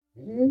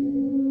Hello,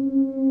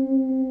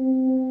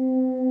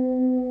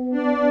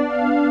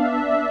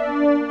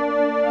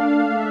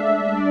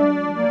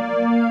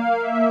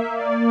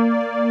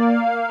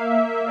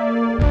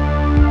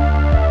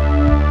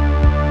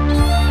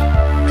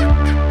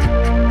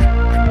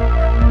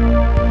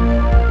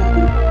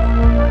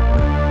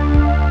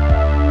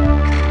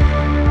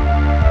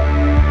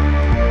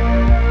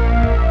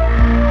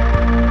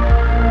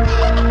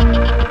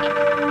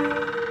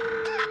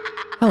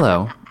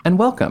 and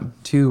welcome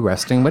to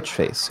Resting Witch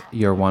Face,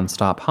 your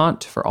one-stop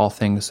haunt for all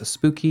things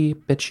spooky,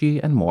 bitchy,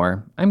 and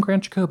more. I'm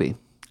Grant Jacoby.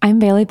 I'm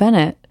Bailey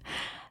Bennett.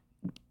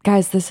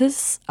 Guys, this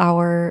is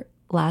our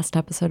last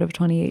episode of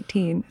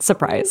 2018.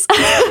 Surprise.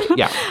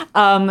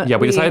 Yeah.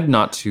 We decided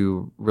not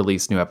to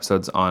release new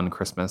episodes on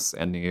Christmas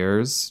and New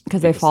Year's.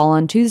 Because they fall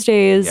on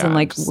Tuesdays, Yeah,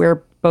 and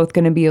we're both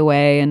going to be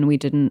away, and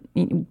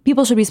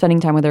people should be spending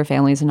time with their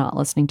families and not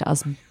listening to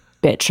us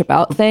bitch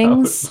about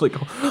things. The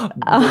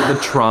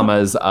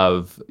traumas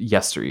of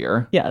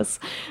yesteryear. Yes.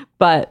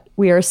 But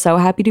we are so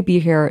happy to be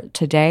here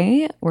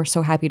today. We're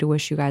so happy to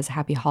wish you guys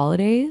happy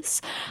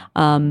holidays,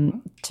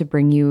 to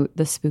bring you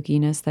the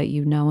spookiness that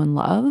you know and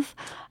love.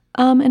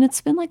 And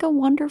it's been like a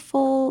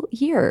wonderful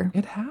year.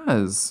 It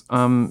has.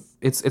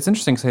 It's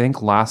interesting because I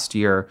think last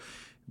year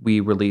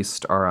we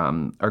released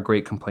our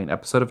Great Complaint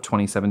episode of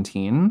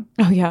 2017.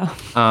 Oh,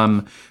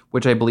 yeah.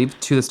 Which I believe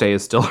to this day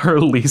is still our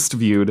least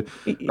viewed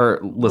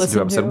or listened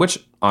to episode, which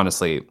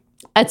honestly...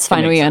 It's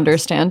fine. We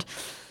understand.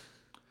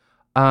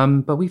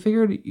 But we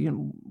figured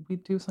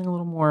we'd do something a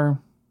little more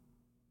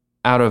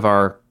out of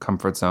our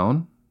comfort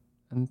zone.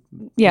 And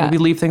maybe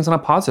leave things on a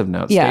positive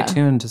note. Yeah. Stay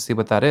tuned to see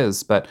what that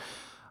is. But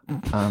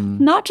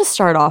not to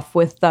start off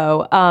with,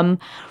 though,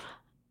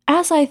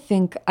 as I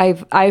think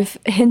I've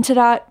hinted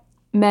at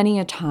many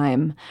a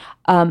time,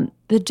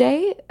 the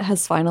day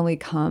has finally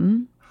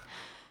come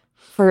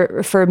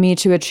for me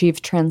to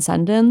achieve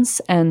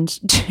transcendence and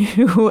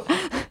to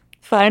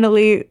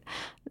finally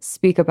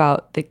speak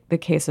about the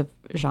case of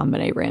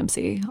JonBenét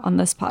Ramsey on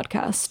this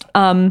podcast.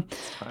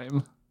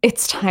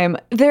 It's time.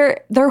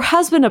 There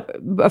has been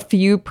a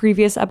few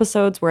previous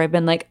episodes where I've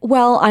been like,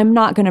 well, I'm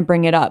not going to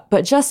bring it up,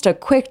 but just a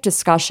quick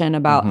discussion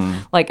about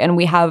and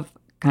we have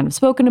kind of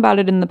spoken about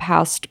it in the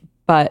past,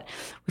 but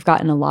we've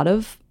gotten a lot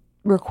of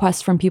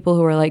requests from people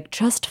who are like,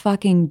 just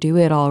fucking do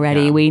it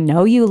already. Yeah. We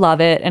know you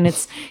love it. And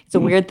it's a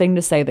weird thing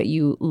to say that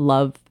you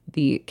love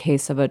the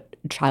case of a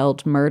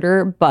child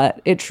murder,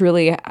 but it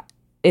truly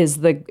it's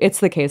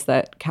the case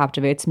that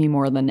captivates me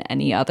more than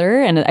any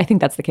other. And I think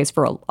that's the case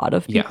for a lot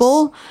of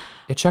people. Yes.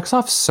 It checks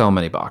off so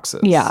many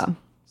boxes. Yeah.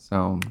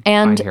 So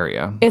and I hear you.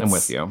 I'm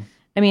with you.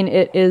 I mean,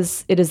 it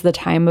is the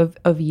time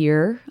of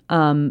year.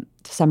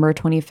 December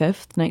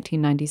 25th,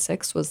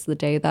 1996 was the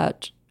day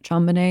that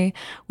JonBenét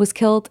was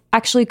killed.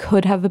 Actually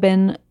could have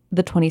been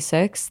the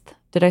 26th.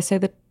 Did I say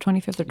the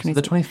 25th or 26th?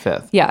 The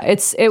 25th. Yeah,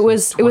 it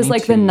was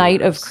like the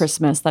night of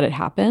Christmas that it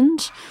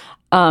happened.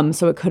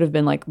 So it could have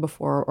been like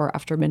before or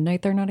after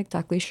midnight. They're not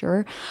exactly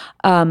sure.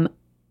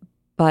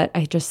 But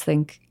I just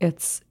think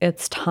it's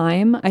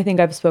time. I think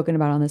I've spoken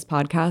about on this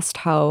podcast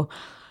how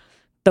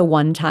the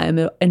one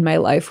time in my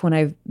life when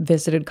I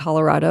visited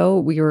Colorado,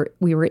 we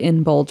were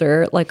in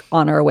Boulder, like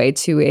on our way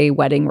to a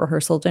wedding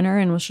rehearsal dinner,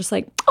 and was just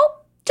like,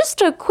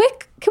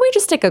 can we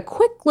just take a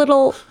quick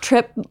little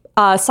trip,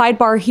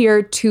 sidebar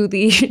here to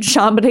the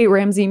JonBenét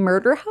Ramsey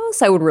murder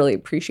house? I would really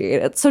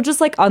appreciate it. So just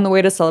like on the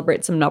way to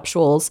celebrate some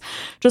nuptials,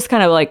 just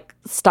kind of like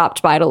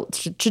stopped by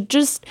to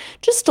just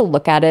to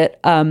look at it.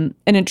 And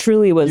it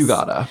truly was. You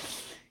gotta.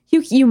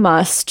 You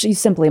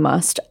simply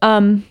must.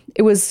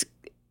 It was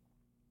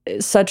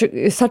such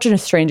a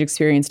strange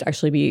experience to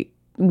actually be.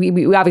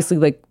 We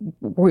obviously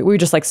we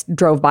just like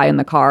drove by in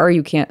the car.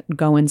 You can't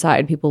go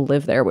inside. People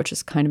live there, which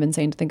is kind of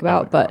insane to think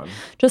about. But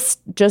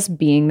just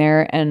being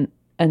there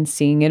and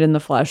seeing it in the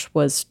flesh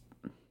was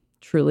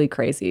truly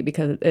crazy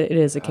because it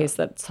is a case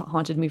that's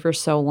haunted me for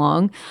so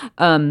long.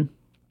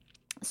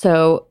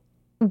 So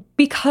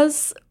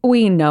because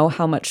we know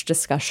how much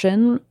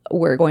discussion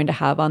we're going to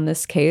have on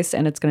this case,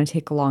 and it's going to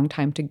take a long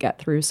time to get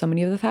through so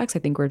many of the facts, I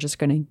think we're just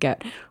going to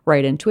get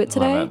right into it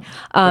today.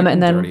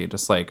 And then dirty,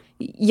 just like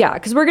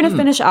because we're going to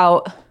finish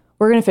out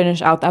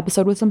the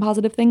episode with some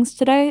positive things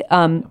today.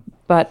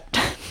 But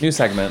new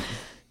segment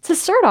to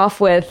start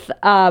off with,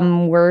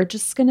 we're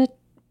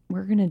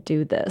gonna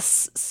do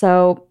this.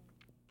 So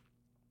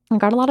I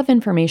got a lot of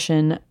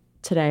information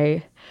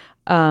today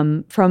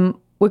from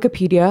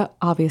Wikipedia,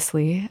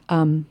 obviously.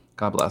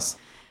 God bless.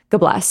 God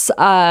bless.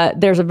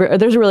 There's a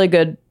really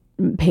good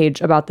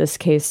page about this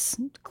case,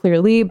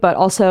 clearly, but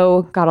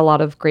also got a lot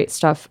of great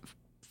stuff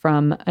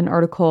from an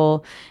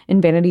article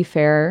in Vanity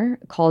Fair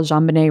called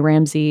JonBenét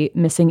Ramsey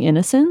Missing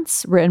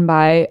Innocence, written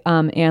by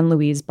Anne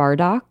Louise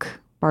Bardak.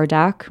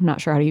 I'm not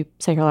sure how you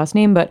say her last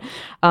name, but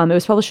it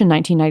was published in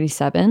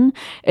 1997.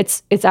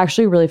 It's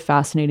actually a really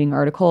fascinating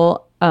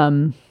article,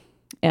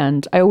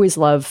 and I always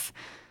love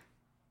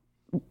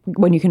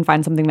when you can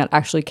find something that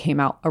actually came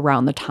out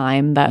around the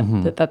time that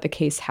that the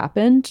case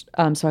happened.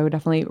 So I would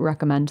definitely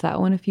recommend that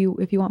one if you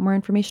want more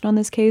information on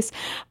this case.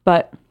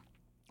 But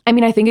I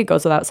mean, I think it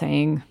goes without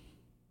saying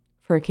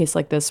for a case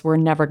like this, we're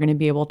never going to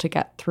be able to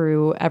get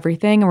through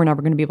everything, and we're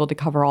never going to be able to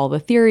cover all the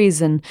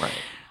theories. And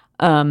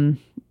and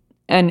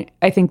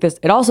I think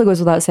it also goes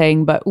without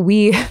saying, but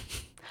we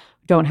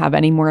don't have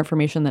any more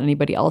information than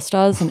anybody else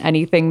does, and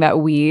anything that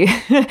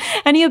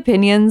any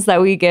opinions that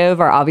we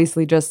give are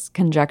obviously just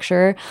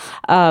conjecture.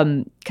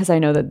 Because I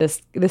know that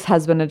this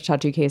has been a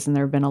touchy case, and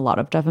there have been a lot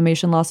of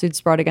defamation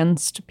lawsuits brought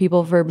against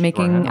people for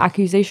making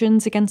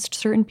accusations against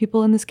certain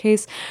people in this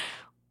case.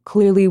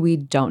 Clearly, we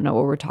don't know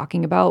what we're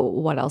talking about,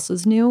 what else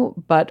is new,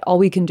 but all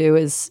we can do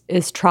is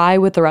try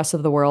with the rest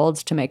of the world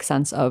to make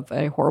sense of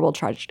a horrible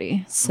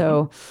tragedy.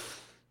 So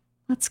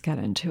let's get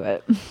into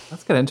it.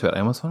 I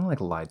almost want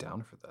to lie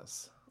down for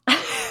this.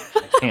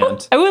 I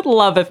can't. I would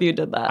love if you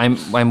did that. I'm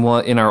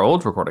in our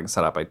old recording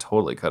setup. I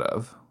totally could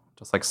have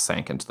just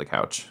sank into the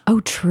couch.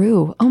 Oh,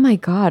 true. Oh my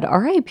God.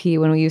 R.I.P.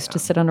 when we used to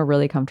sit on a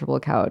really comfortable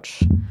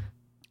couch.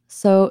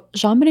 So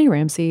JonBenét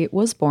Ramsey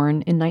was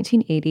born in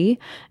 1980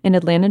 in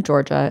Atlanta,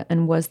 Georgia,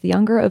 and was the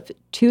younger of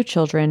two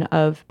children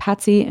of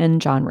Patsy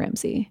and John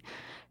Ramsey.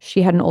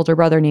 She had an older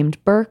brother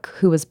named Burke,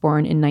 who was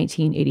born in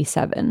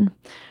 1987.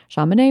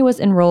 JonBenét was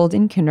enrolled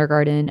in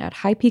kindergarten at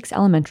High Peaks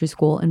Elementary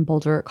School in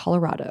Boulder,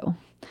 Colorado.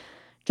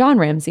 John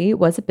Ramsey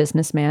was a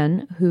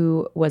businessman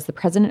who was the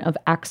president of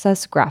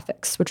Access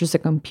Graphics, which was a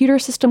computer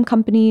system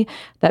company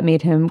that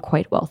made him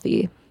quite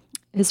wealthy.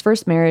 His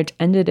first marriage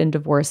ended in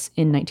divorce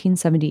in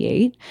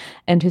 1978,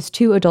 and his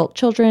two adult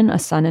children, a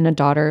son and a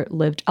daughter,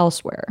 lived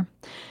elsewhere.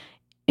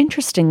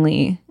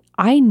 Interestingly,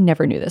 I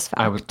never knew this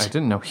fact. I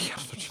didn't know he had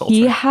other children.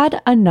 He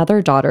had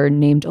another daughter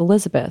named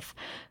Elizabeth,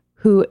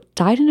 who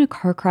died in a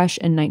car crash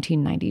in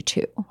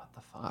 1992. What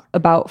the fuck?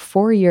 About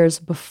 4 years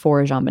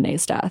before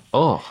JonBenét's death.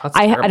 Oh, that's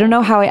terrible. I don't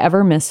know how I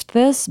ever missed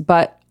this,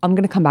 but I'm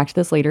going to come back to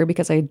this later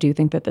because I do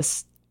think that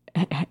this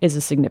is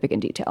a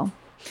significant detail.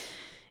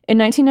 In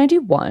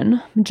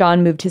 1991,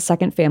 John moved his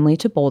second family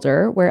to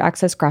Boulder, where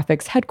Access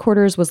Graphics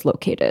headquarters was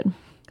located.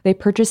 They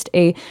purchased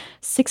a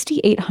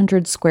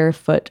 6,800 square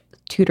foot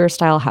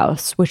Tudor-style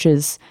house, which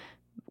is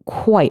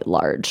quite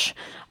large.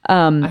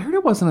 I heard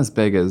it wasn't as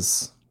big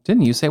as...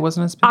 Didn't you say it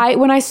wasn't as big?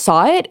 When I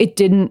saw it,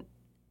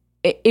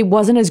 it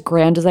wasn't as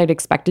grand as I'd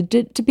expected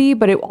it to be,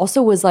 but it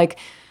also was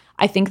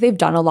I think they've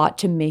done a lot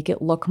to make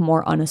it look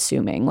more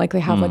unassuming. They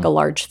have a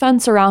large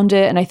fence around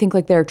it, and I think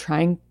they're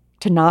trying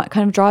to not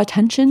kind of draw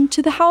attention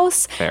to the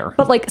house. Fair.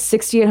 But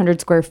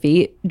 6,800 square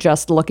feet,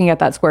 just looking at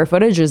that square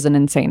footage, is an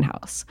insane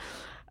house.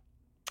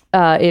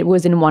 It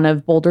was in one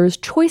of Boulder's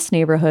choice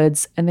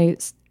neighborhoods, and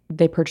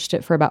they purchased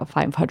it for about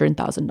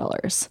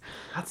 $500,000.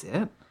 That's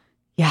it?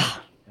 Yeah.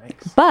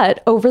 Yikes.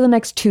 But over the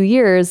next 2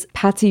 years,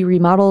 Patsy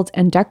remodeled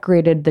and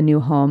decorated the new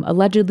home,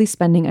 allegedly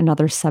spending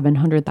another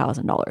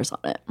 $700,000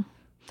 on it.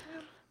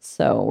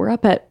 So we're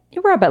up at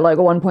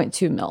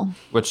 1.2 mil.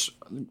 Which,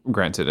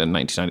 granted, in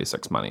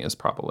 1996 money is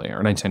probably,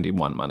 or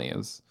 1991 money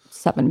is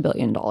 $7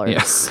 billion.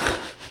 Yes.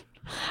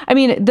 I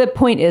mean, the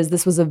point is,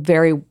 this was a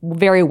very,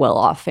 very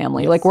well-off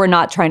family. Yes. We're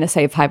not trying to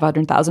say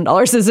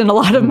 $500,000 isn't a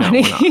lot of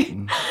money.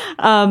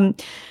 No,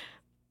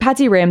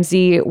 Patsy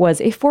Ramsey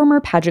was a former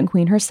pageant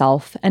queen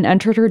herself and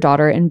entered her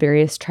daughter in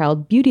various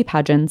child beauty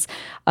pageants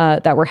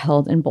that were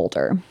held in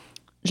Boulder.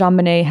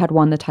 JonBenét had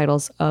won the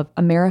titles of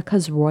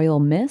America's Royal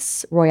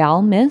Miss,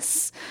 Little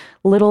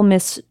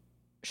Miss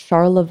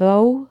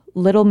Charlevoix,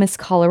 Little Miss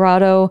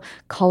Colorado,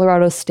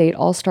 Colorado State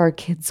All-Star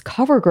Kids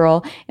Cover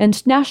Girl,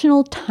 and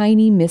National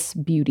Tiny Miss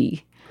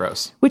Beauty.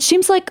 Gross. Which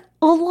seems like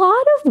a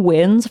lot of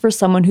wins for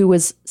someone who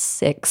was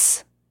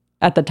 6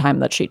 at the time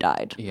that she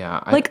died.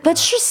 Yeah.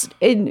 That's just,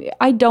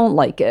 I don't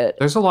like it.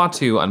 There's a lot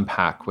to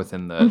unpack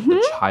within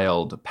the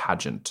child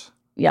pageant.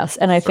 Yes,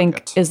 and I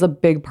think is a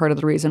big part of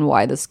the reason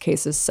why this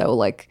case is so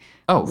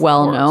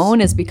well known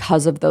is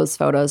because of those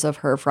photos of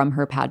her from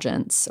her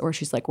pageants, where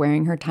she's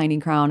wearing her tiny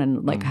crown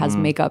and has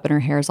makeup and her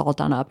hair is all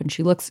done up and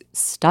she looks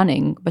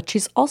stunning, but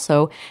she's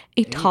also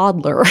a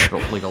toddler,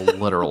 like a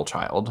literal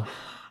child.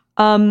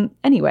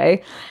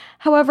 Anyway,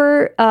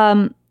 however,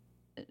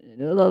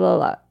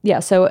 yeah,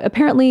 so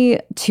apparently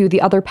to the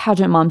other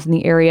pageant moms in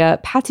the area,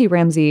 Patsy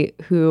Ramsey,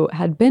 who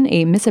had been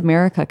a Miss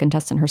America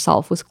contestant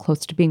herself, was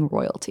close to being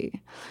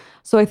royalty.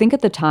 So I think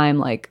at the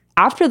time,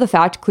 after the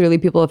fact, clearly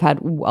people have had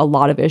a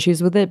lot of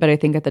issues with it, but I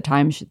think at the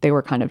time they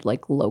were kind of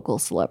local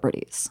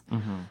celebrities.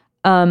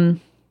 On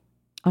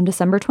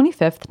December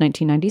 25th,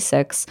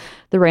 1996,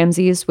 the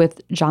Ramseys with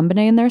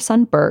JonBenét and their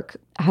son Burke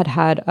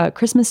had a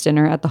Christmas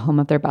dinner at the home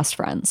of their best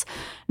friends.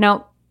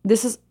 Now,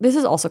 this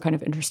is also kind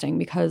of interesting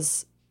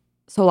because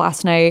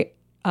last night,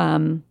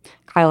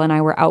 Kyle and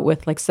I were out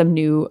with like some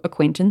new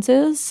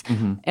acquaintances,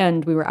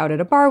 and we were out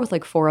at a bar with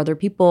like 4 other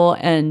people,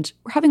 and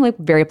we're having like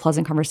very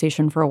pleasant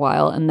conversation for a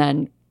while, and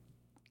then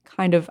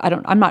kind of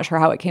I'm not sure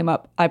how it came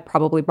up. I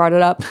probably brought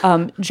it up.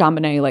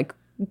 JonBenét like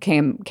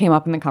came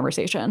up in the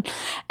conversation,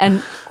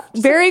 and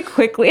very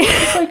quickly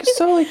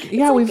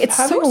we've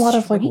having a lot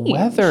of like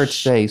weather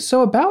today.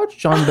 So about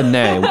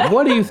JonBenét,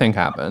 what do you think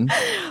happened?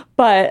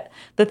 But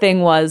the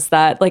thing was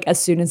that like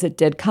as soon as it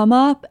did come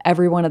up,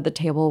 everyone at the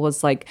table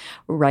was like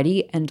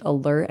ready and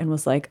alert and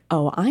was like,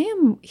 oh, I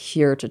am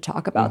here to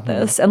talk about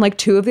this. And like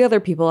 2 of the other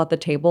people at the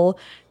table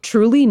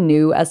truly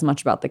knew as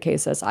much about the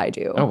case as I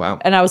do. Oh, wow.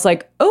 And I was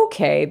like,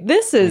 okay,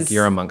 this is... Like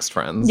you're amongst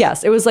friends.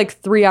 Yes. It was like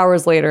 3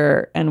 hours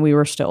later and we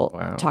were still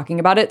talking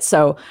about it.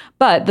 So,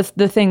 but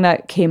the thing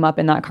that came up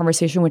in that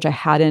conversation, which I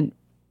hadn't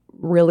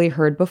really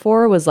heard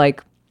before, was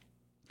like,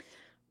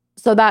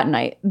 so that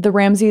night, the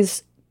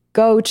Ramseys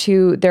go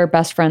to their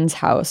best friend's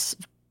house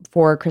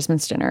for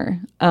Christmas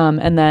dinner.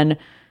 And then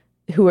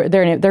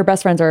their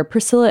best friends are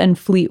Priscilla and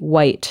Fleet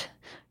White,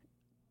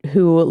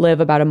 who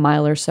live about a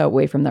mile or so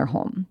away from their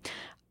home.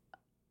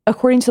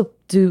 According to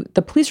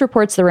the police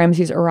reports, the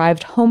Ramseys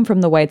arrived home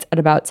from the Whites at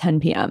about 10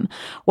 p.m.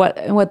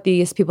 What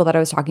these people that I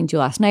was talking to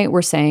last night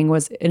were saying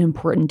was an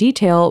important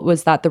detail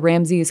was that the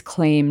Ramseys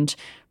claimed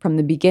from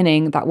the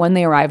beginning that when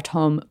they arrived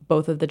home,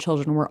 both of the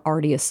children were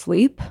already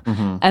asleep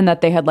and that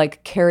they had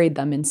like carried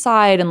them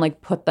inside and like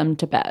put them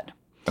to bed.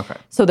 Okay.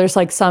 So there's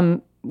like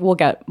we'll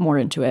get more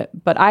into it,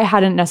 but I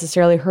hadn't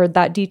necessarily heard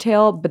that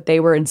detail, but they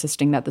were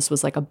insisting that this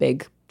was like a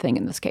big thing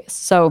in this case.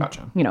 So,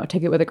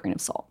 take it with a grain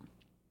of salt.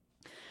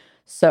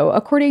 So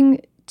at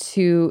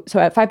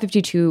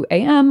 5:52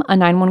 a.m., a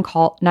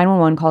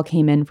 911 call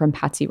came in from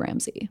Patsy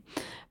Ramsey.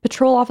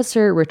 Patrol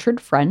officer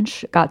Richard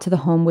French got to the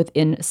home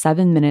within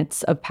 7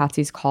 minutes of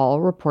Patsy's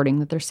call, reporting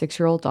that their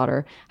 6-year-old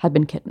daughter had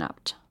been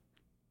kidnapped.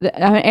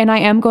 And I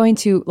am going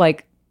to,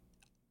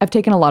 I've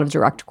taken a lot of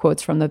direct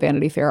quotes from the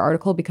Vanity Fair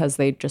article because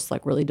they just,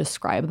 really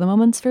describe the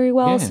moments very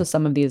well. Yeah. So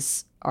some of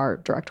these are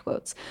direct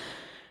quotes.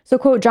 So,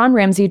 quote, John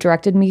Ramsey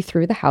directed me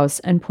through the house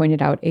and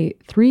pointed out a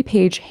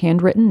 3-page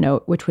handwritten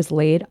note which was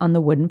laid on the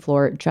wooden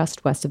floor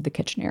just west of the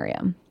kitchen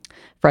area,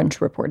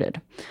 French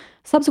reported.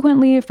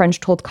 Subsequently, French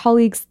told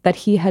colleagues that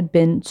he had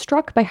been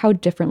struck by how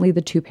differently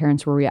the 2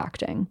 parents were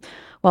reacting.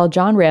 While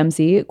John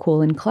Ramsey,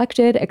 cool and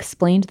collected,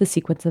 explained the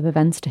sequence of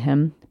events to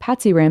him,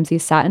 Patsy Ramsey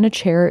sat in a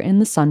chair in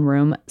the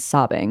sunroom,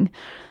 sobbing.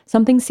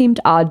 Something seemed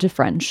odd to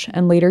French,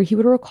 and later he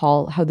would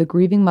recall how the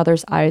grieving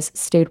mother's eyes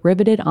stayed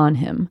riveted on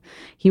him.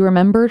 He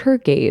remembered her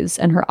gaze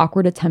and her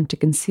awkward attempt to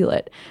conceal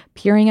it,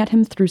 peering at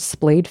him through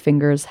splayed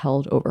fingers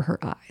held over her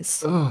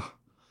eyes. Ugh.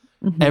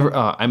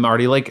 I'm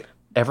already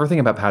everything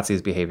about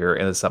Patsy's behavior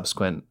in the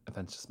subsequent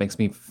events just makes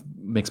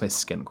my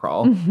skin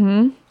crawl.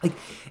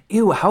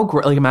 Ew, how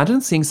great!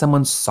 Imagine seeing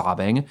someone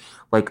sobbing,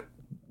 but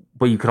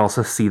you could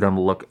also see them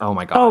look. Oh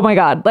my god! Oh my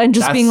god! And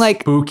just that's being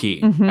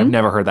spooky. I've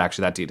never heard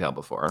that detail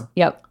before.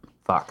 Yep.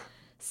 Fuck.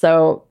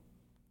 So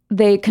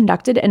they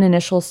conducted an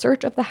initial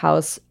search of the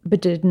house,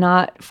 but did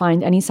not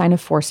find any sign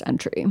of forced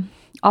entry.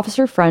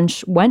 Officer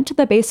French went to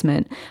the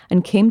basement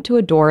and came to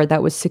a door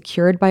that was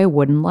secured by a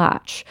wooden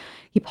latch.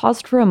 He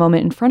paused for a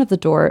moment in front of the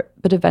door,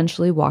 but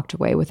eventually walked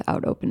away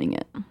without opening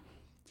it.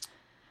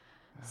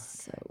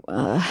 So,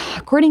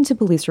 according to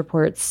police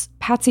reports,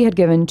 Patsy had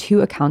given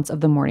 2 accounts of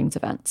the morning's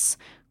events.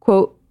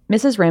 Quote,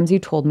 Mrs. Ramsey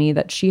told me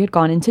that she had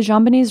gone into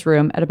JonBenét's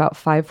room at about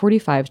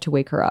 5:45 to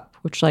wake her up,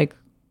 which,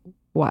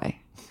 why?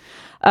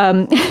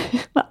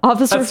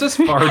 Officer... That's just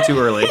far too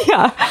early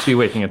to be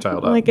waking a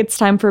child up. It's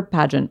time for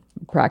pageant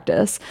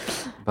practice.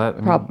 But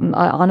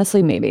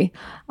honestly, maybe.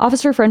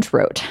 Officer French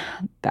wrote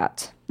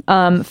that.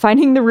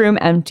 Finding the room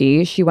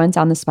empty, she went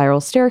down the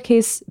spiral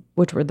staircase,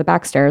 which were the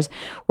back stairs,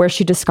 where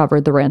she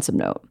discovered the ransom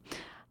note.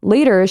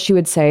 Later, she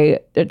would say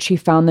that she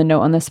found the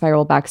note on the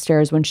spiral back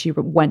stairs when she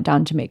went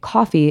down to make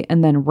coffee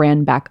and then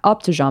ran back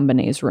up to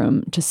JonBenét's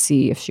room to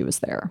see if she was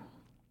there.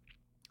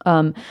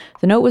 The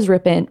note was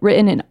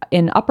written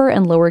in upper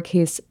and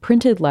lowercase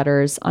printed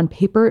letters on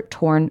paper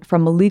torn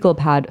from a legal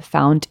pad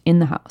found in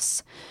the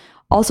house.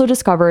 Also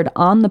discovered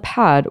on the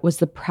pad was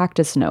the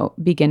practice note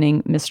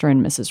beginning Mr.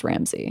 and Mrs.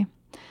 Ramsey.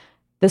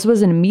 This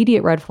was an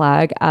immediate red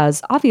flag,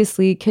 as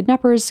obviously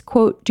kidnappers,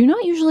 quote, do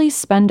not usually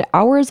spend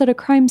hours at a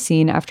crime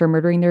scene after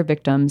murdering their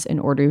victims in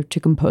order to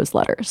compose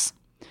letters.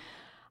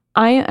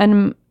 I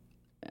am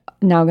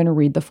now going to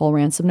read the full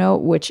ransom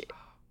note, which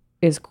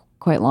is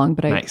quite long,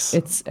 but nice.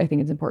 I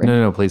think it's important.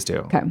 No, please do.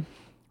 Okay.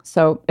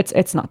 So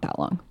it's not that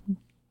long.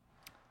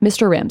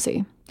 Mr.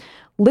 Ramsey,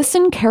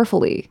 listen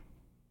carefully, !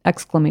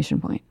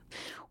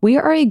 We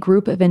are a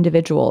group of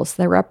individuals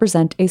that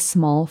represent a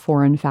small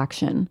foreign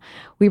faction.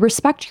 We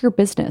respect your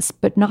business,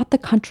 but not the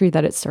country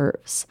that it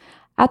serves.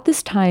 At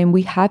this time,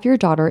 we have your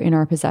daughter in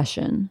our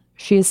possession.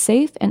 She is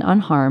safe and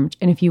unharmed,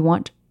 and if you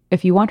want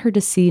her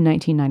to see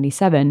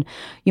 1997,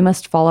 you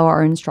must follow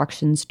our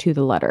instructions to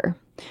the letter.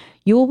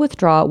 You will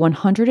withdraw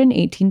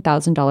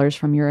 $118,000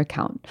 from your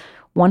account.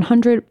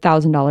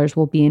 $100,000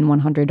 will be in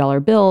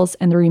 $100 bills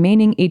and the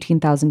remaining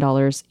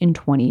 $18,000 in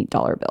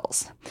 $20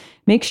 bills.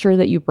 Make sure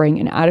that you bring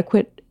an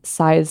adequate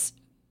size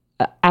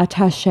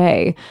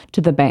attaché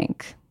to the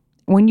bank.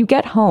 When you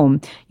get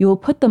home, you will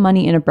put the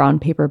money in a brown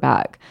paper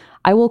bag.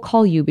 I will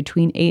call you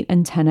between 8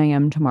 and 10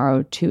 a.m.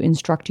 tomorrow to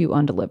instruct you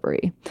on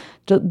delivery.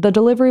 The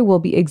delivery will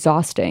be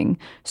exhausting,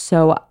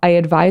 so I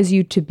advise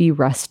you to be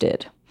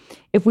rested.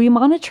 If we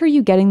monitor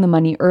you getting the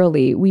money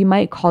early, we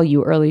might call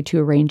you early to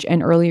arrange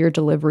an earlier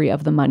delivery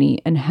of the money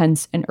and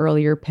hence an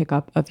earlier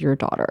pickup of your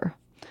daughter.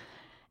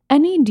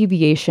 Any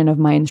deviation of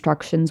my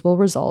instructions will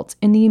result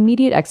in the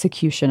immediate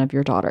execution of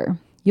your daughter.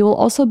 You will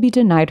also be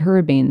denied her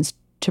remains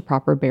to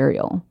proper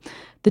burial.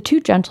 The two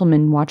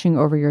gentlemen watching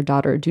over your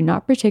daughter do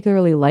not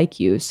particularly like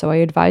you, so I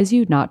advise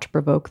you not to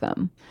provoke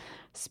them.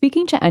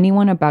 Speaking to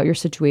anyone about your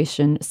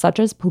situation, such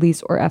as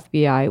police or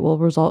FBI, will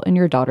result in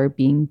your daughter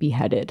being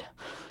beheaded.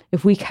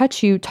 If we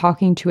catch you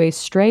talking to a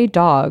stray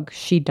dog,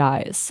 she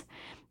dies.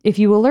 If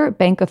you alert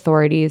bank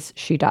authorities,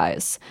 she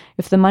dies.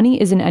 If the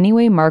money is in any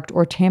way marked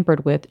or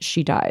tampered with,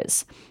 she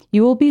dies.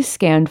 You will be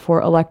scanned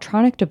for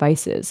electronic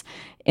devices,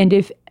 and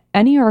if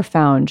any are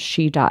found,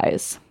 she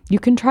dies. You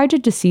can try to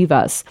deceive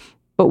us,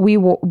 but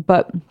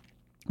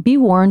be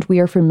warned we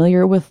are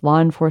familiar with law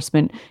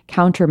enforcement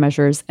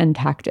countermeasures and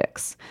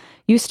tactics.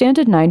 You stand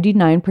a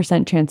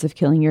 99% chance of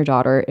killing your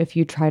daughter if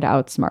you try to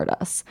outsmart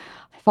us.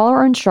 Follow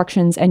our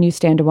instructions and you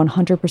stand a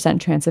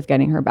 100% chance of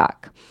getting her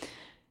back.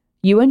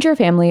 You and your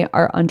family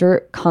are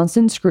under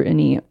constant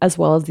scrutiny as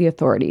well as the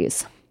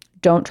authorities.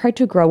 Don't try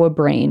to grow a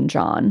brain,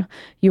 John.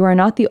 You are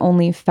not the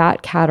only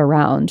fat cat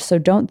around, so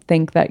don't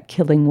think that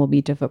killing will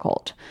be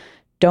difficult.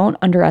 Don't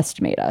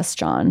underestimate us,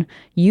 John.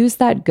 Use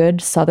that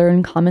good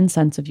Southern common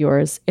sense of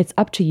yours. It's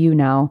up to you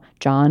now,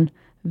 John.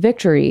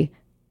 Victory.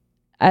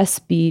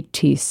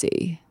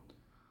 SBTC.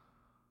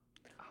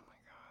 Oh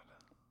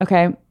my God.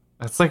 Okay.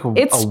 That's like a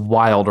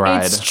wild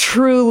ride. It's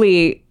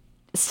truly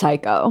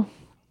psycho.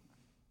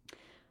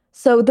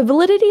 So the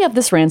validity of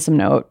this ransom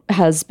note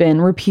has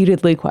been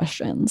repeatedly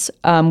questioned,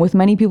 with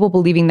many people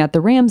believing that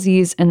the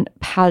Ramseys, and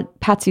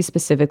Patsy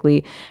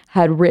specifically,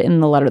 had written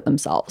the letter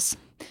themselves.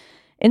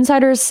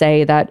 Insiders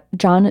say that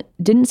John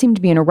didn't seem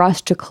to be in a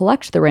rush to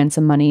collect the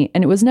ransom money,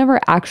 and it was never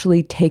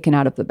actually taken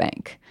out of the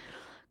bank.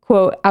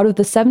 Quote, out of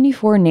the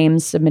 74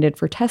 names submitted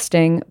for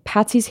testing,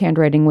 Patsy's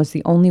handwriting was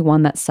the only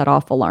one that set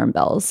off alarm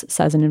bells,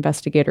 says an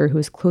investigator who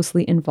is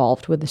closely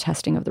involved with the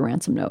testing of the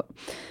ransom note.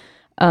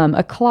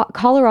 A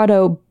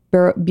Colorado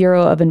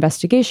Bureau of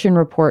Investigation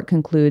report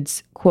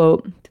concludes,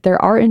 quote,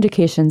 there are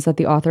indications that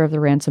the author of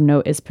the ransom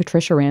note is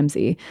Patricia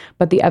Ramsey,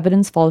 but the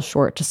evidence falls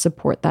short to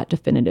support that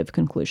definitive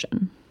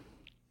conclusion.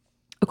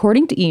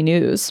 According to E!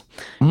 News,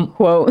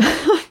 quote,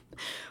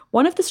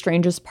 one of the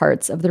strangest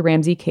parts of the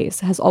Ramsey case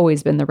has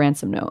always been the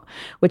ransom note,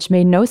 which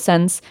made no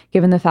sense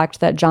given the fact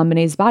that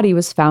JonBenét's body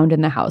was found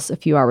in the house a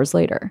few hours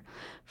later.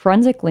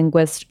 Forensic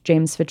linguist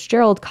James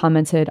Fitzgerald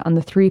commented on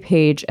the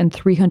 3-page and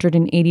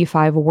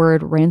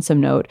 385-word ransom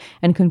note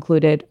and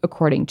concluded,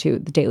 according to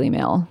the Daily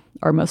Mail,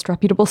 our most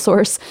reputable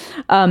source,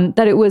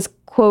 that it was,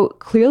 quote,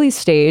 clearly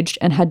staged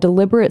and had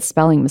deliberate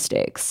spelling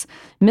mistakes.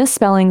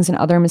 Misspellings and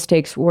other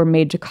mistakes were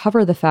made to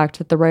cover the fact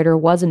that the writer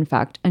was, in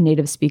fact, a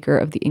native speaker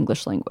of the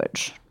English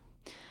language.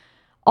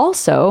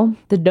 Also,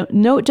 the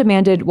note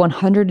demanded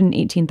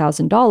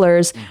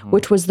 $118,000,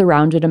 which was the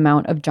rounded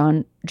amount of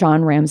John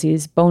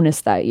Ramsey's bonus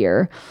that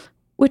year,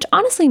 which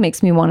honestly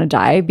makes me want to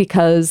die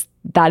because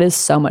that is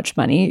so much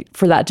money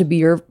for that to be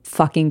your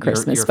fucking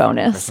Christmas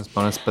bonus. Christmas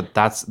bonus, but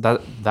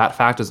that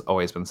fact has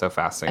always been so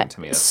fascinating to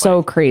me. It's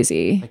so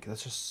crazy. Like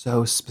that's just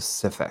so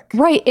specific.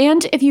 Right.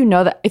 And if you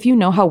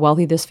know how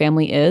wealthy this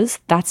family is,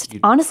 that's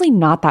honestly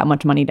not that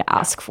much money to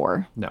ask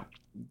for. No.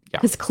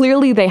 Because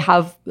clearly they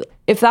have,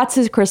 if that's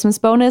his Christmas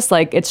bonus,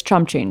 like it's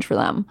chump change for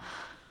them.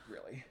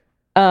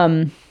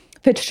 Really?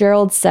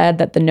 Fitzgerald said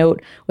that the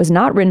note was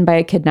not written by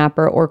a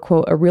kidnapper or,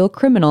 quote, a real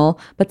criminal,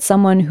 but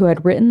someone who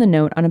had written the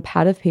note on a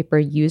pad of paper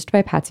used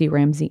by Patsy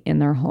Ramsey in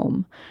their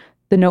home.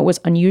 The note was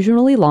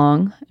unusually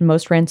long, and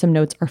most ransom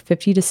notes are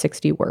 50 to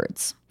 60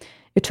 words.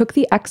 It took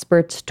the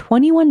experts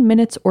 21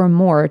 minutes or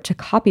more to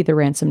copy the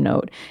ransom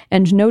note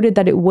and noted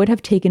that it would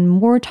have taken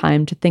more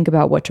time to think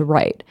about what to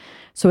write.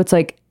 So it's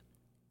like,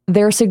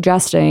 they're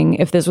suggesting,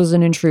 if this was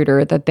an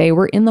intruder, that they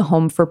were in the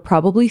home for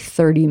probably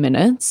 30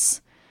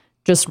 minutes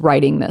just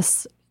writing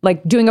this,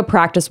 like doing a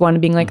practice one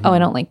and being like, oh, I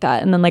don't like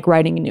that. And then like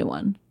writing a new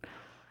one.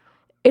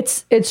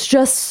 It's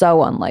just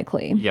so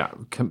unlikely. Yeah,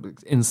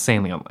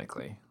 insanely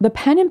unlikely. The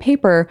pen and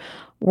paper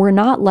were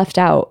not left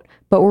out,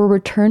 but were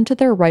returned to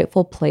their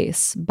rightful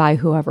place by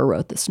whoever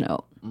wrote this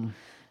note.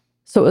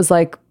 So it was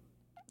like,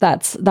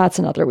 that's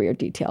another weird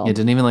detail. It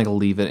didn't even like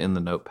leave it in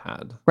the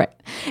notepad. Right.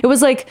 It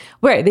was like,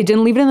 right, they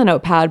didn't leave it in the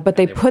notepad, but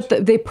they put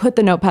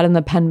the notepad and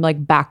the pen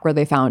like back where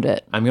they found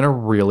it. I'm going to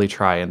really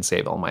try and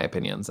save all my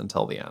opinions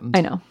until the end.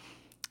 I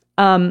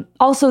know.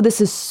 Also, this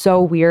is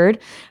so weird,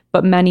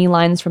 but many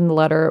lines from the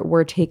letter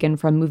were taken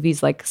from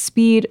movies like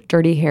Speed,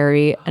 Dirty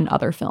Harry, and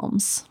other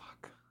films.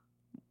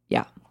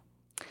 Yeah.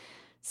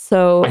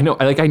 So I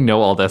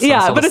know all this.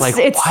 Yeah, so but it's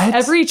what?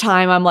 Every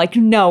time I'm like,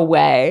 no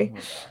way.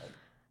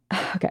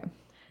 Okay.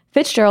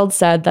 Fitzgerald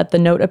said that the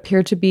note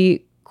appeared to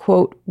be,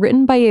 quote,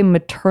 written by a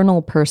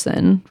maternal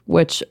person,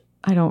 which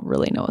I don't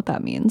really know what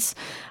that means.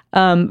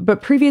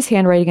 But previous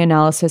handwriting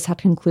analysis had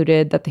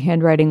concluded that the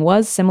handwriting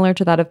was similar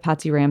to that of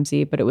Patsy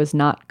Ramsey, but it was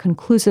not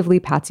conclusively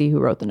Patsy who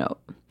wrote the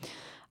note.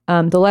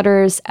 The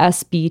letters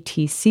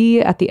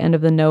SBTC at the end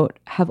of the note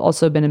have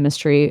also been a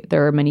mystery.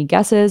 There are many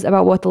guesses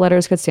about what the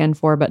letters could stand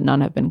for, but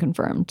none have been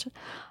confirmed.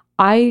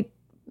 I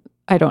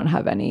don't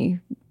have any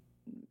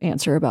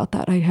answer about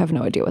that. I have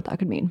no idea what that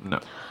could mean. No.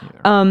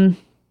 Neither.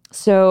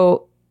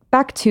 So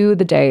back to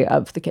the day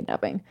of the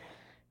kidnapping.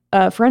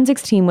 A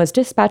forensics team was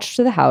dispatched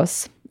to the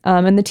house,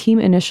 and the team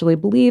initially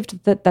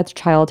believed that that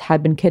child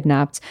had been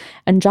kidnapped,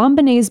 and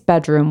JonBenét's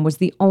bedroom was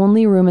the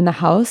only room in the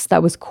house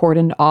that was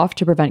cordoned off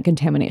to prevent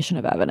contamination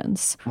of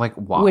evidence. Like,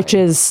 why? Which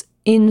is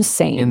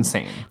insane.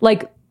 Insane.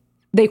 Like,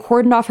 they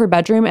cordoned off her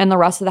bedroom, and the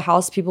rest of the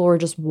house, people were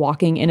just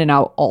walking in and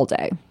out all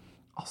day.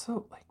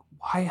 Also, like,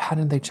 why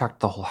hadn't they checked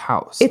the whole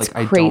house? It's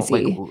like,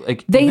 crazy.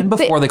 Even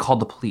before they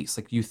called the police,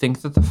 like, you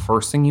think that the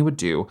first thing you would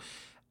do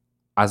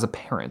as a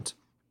parent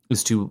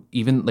is to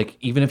even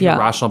if your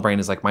rational brain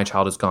is like, my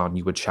child is gone,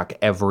 you would check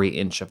every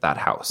inch of that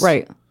house.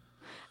 Right.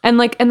 And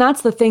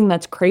that's the thing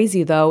that's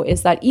crazy, though,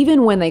 is that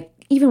even when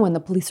the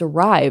police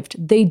arrived,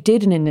 they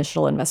did an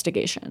initial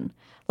investigation.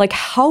 Like,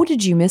 how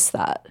did you miss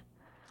that?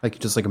 Like,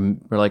 just like,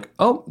 we're like,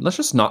 oh, let's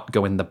just not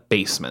go in the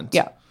basement.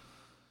 Yeah.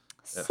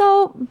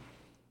 So,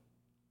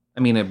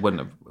 I mean,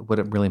 would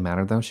it really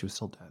matter though? She was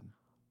still dead.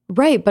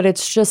 Right, but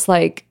it's just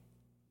like,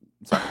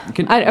 sorry.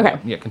 Okay.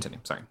 Yeah, continue.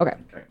 Sorry. Okay.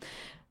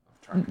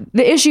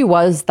 The issue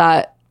was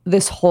that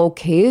this whole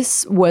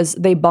case was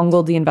they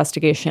bungled the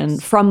investigation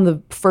from the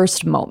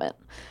first moment.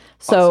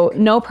 So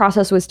no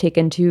process was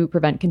taken to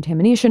prevent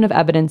contamination of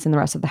evidence in the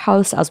rest of the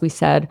house, as we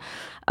said.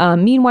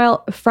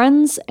 Meanwhile,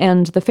 friends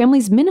and the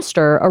family's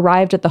minister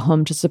arrived at the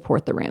home to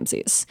support the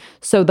Ramseys.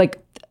 So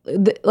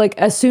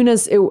as soon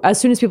as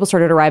people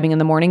started arriving in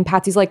the morning,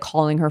 Patsy's like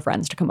calling her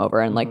friends to come over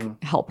and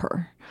help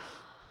her,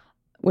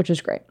 which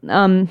is great.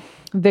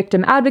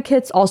 Victim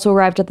advocates also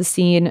arrived at the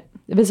scene.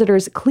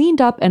 Visitors cleaned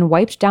up and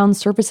wiped down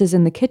surfaces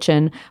in the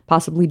kitchen,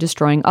 possibly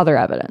destroying other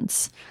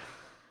evidence.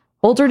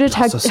 Boulder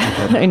detective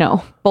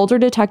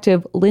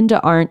Linda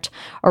Arndt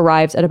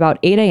arrives at about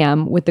 8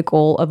 a.m. with the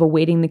goal of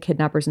awaiting the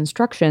kidnapper's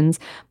instructions,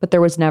 but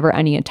there was never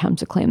any attempt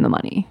to claim the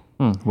money.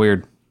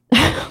 Weird.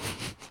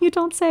 You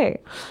don't say.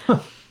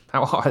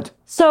 How odd.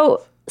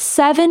 So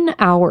 7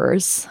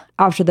 hours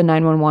after the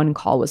 911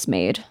 call was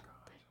made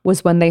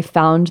was when they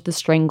found the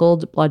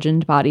strangled,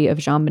 bludgeoned body of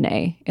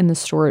JonBenét in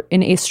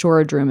a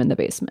storage room in the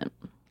basement.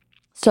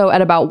 So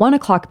at about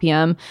 1:00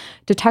 p.m.,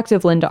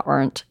 Detective Linda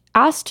Arndt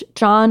asked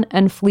John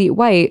and Fleet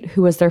White,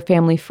 who was their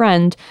family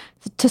friend,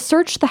 to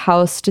search the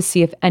house to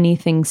see if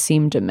anything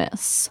seemed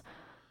amiss.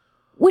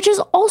 Which is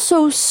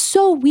also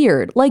so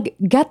weird. Like,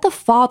 get the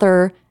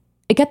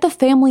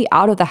family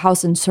out of the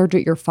house and search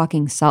it your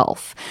fucking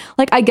self.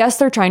 Like, I guess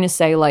they're trying to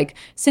say, like,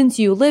 since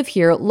you live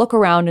here, look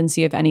around and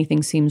see if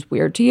anything seems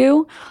weird to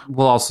you.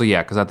 Well, also,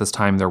 yeah, because at this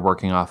time they're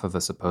working off of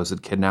a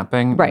supposed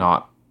kidnapping,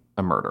 not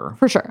a murder.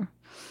 For sure.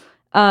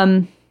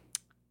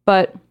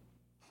 But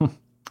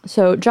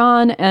so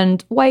John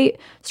and White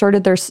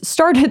started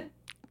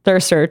their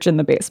search in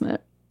the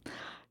basement.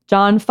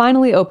 John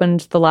finally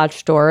opened the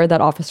latch door that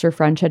Officer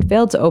French had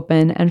failed to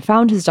open and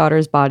found his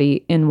daughter's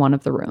body in one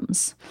of the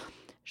rooms.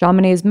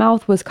 JonBenét's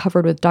mouth was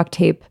covered with duct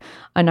tape,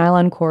 a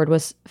nylon cord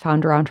was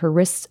found around her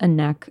wrists and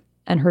neck,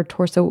 and her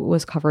torso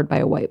was covered by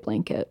a white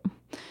blanket.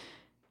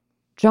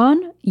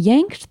 John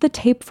yanked the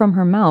tape from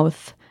her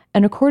mouth,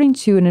 and according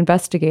to an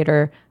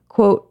investigator,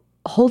 quote,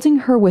 holding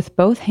her with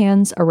both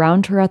hands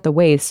around her at the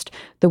waist,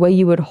 the way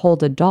you would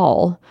hold a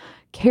doll,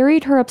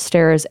 carried her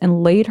upstairs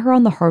and laid her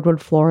on the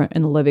hardwood floor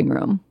in the living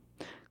room.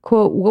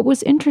 Quote, what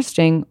was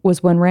interesting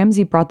was when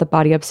Ramsey brought the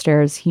body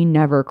upstairs, he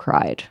never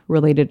cried,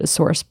 related a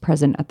source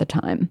present at the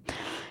time.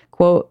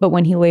 Quote, but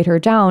when he laid her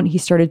down, he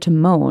started to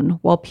moan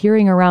while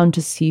peering around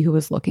to see who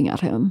was looking at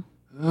him.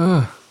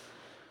 Ugh.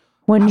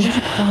 Why would you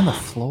put her on the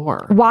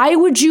floor? Why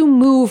would you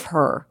move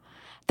her?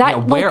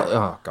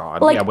 Oh,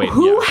 God. Like,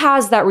 who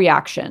has that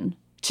reaction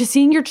to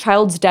seeing your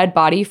child's dead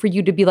body for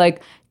you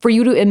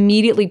to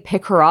immediately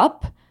pick her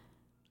up?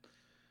 I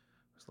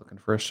was looking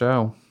for a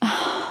show. He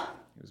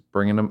was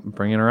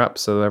bringing her up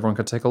so that everyone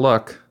could take a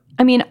look.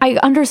 I mean, I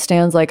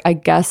understand, like, I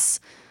guess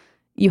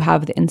you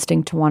have the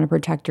instinct to want to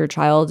protect your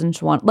child and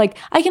to want, like,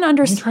 I can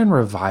understand. Try and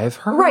revive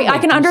her? Right. Like, I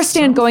can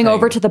understand going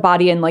over to the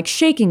body and, like,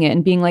 shaking it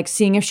and being, like,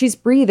 seeing if she's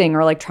breathing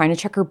or, like, trying to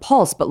check her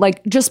pulse. But,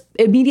 like, just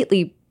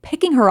immediately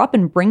picking her up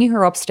and bringing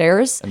her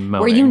upstairs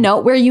where you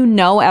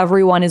know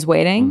everyone is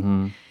waiting.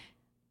 Mm-hmm.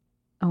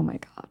 Oh my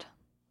God.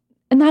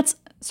 And that's,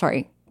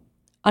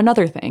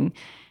 another thing.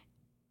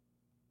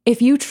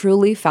 If you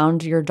truly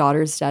found your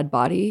daughter's dead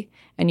body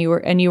and you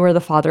were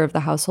the father of the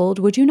household,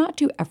 would you not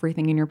do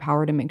everything in your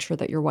power to make sure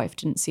that your wife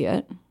didn't see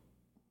it?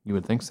 You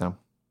would think so.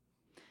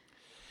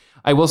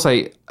 I will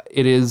say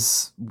it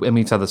is, and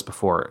we've said this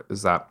before,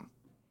 is that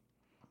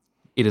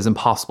it is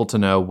impossible to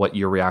know what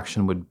your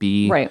reaction would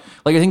be. Right.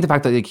 Like, I think the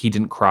fact that he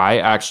didn't cry,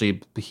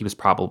 actually, he was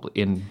probably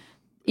in...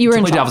 You were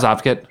in shock. Devil's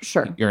advocate.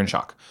 Sure. You're in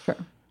shock. Sure.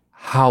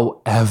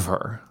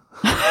 However,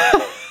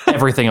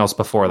 everything else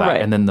before that,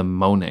 and then the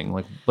moaning,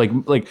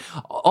 like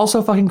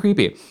also fucking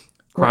creepy.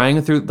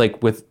 Crying through,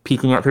 like, with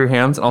peeking out through your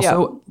hands, and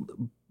also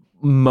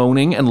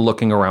moaning and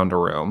looking around a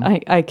room.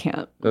 I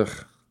can't. Ugh.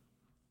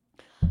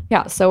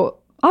 Yeah, so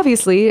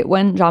obviously,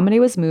 when JonBenet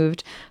was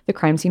moved, the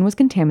crime scene was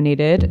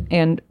contaminated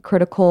and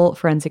critical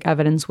forensic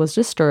evidence was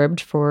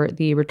disturbed for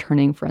the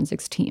returning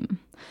forensics team.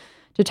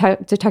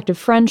 Detective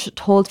French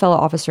told fellow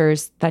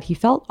officers that he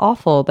felt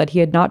awful that he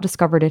had not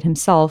discovered it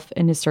himself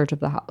in his search of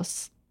the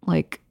house.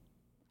 Like,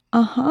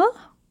 Can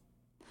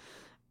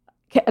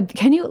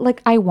you,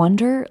 like, I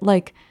wonder,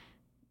 like,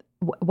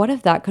 what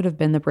if that could have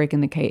been the break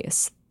in the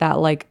case? That,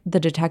 like, the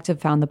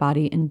detective found the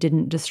body and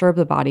didn't disturb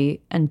the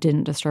body and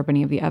didn't disturb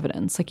any of the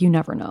evidence. Like, you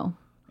never know.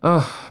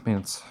 I mean,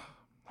 it's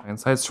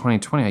hindsight's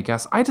 2020, I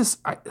guess.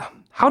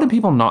 How do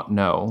people not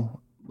know?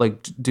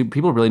 Like, do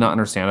people really not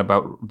understand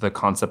about the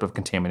concept of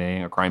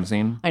contaminating a crime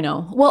scene? I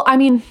know. Well, I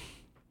mean,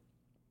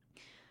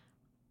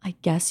 I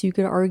guess you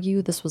could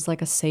argue this was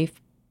like a safe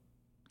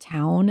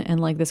town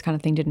and like this kind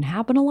of thing didn't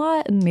happen a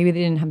lot and maybe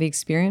they didn't have the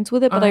experience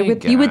with it.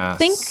 But you would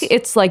think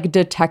it's like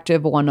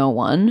Detective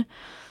 101.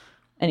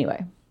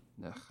 Anyway,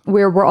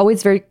 we're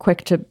always very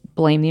quick to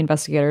blame the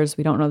investigators.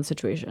 We don't know the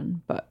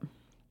situation, but...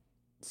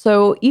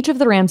 So each of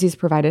the Ramseys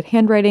provided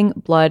handwriting,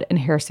 blood, and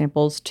hair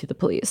samples to the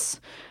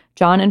police.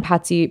 John and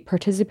Patsy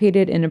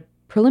participated in a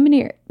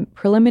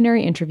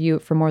preliminary interview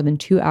for more than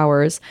 2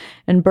 hours,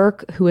 and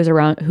Burke, who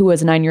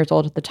was 9 years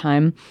old at the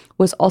time,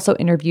 was also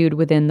interviewed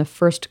within the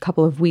first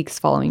couple of weeks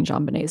following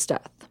JonBenet's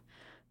death.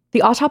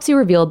 The autopsy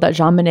revealed that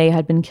JonBenet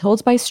had been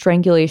killed by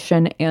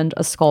strangulation and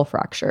a skull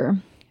fracture.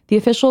 The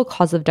official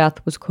cause of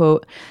death was,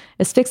 quote,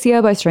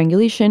 asphyxia by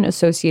strangulation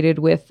associated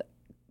with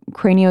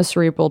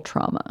craniocerebral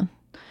trauma.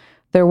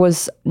 There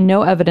was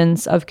no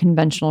evidence of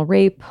conventional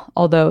rape,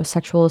 although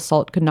sexual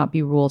assault could not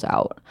be ruled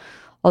out.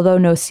 Although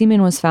no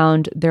semen was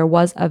found, there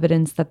was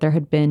evidence that there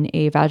had been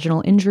a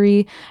vaginal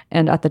injury,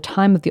 and at the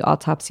time of the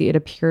autopsy, it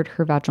appeared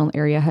her vaginal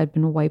area had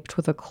been wiped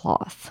with a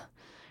cloth.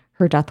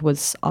 Her death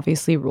was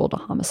obviously ruled a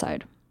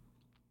homicide.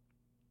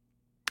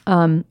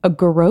 A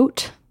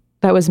garrote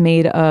that was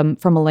made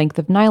from a length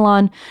of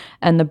nylon,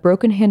 and the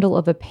broken handle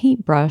of a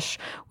paintbrush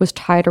was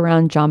tied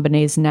around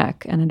JonBenet's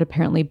neck and had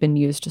apparently been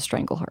used to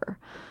strangle her.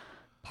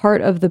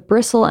 Part of the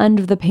bristle end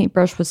of the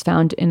paintbrush was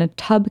found in a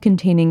tub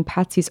containing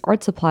Patsy's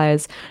art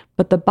supplies,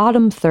 but the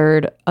bottom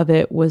third of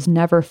it was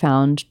never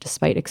found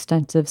despite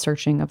extensive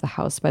searching of the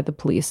house by the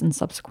police in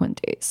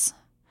subsequent days.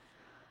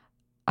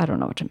 I don't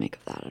know what to make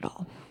of that at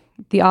all.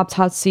 The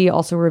autopsy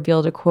also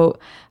revealed a,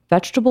 quote,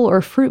 vegetable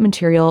or fruit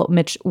material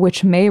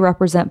which may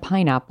represent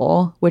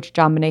pineapple, which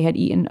JonBenet had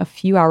eaten a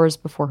few hours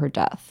before her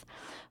death.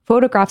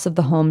 Photographs of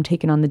the home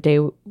taken on the day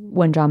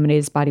when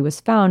JonBenet's body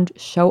was found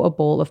show a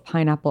bowl of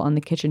pineapple on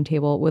the kitchen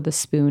table with a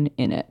spoon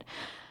in it.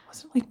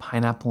 Wasn't it like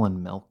pineapple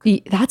and milk?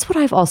 That's what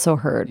I've also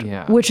heard,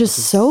 yeah, which is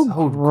so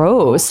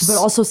gross, but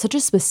also such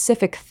a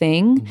specific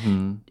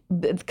thing.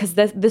 Because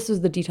this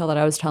was the detail that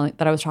I was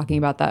talking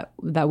about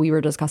that we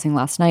were discussing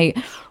last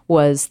night,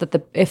 was that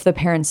if the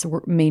parents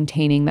were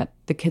maintaining that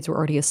the kids were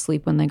already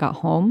asleep when they got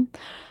home,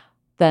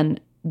 then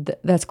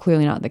that's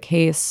clearly not the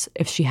case.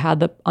 If she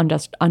had the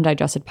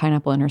undigested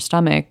pineapple in her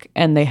stomach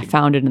and they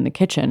found it in the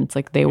kitchen, it's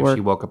like she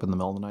woke up in the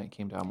middle of the night,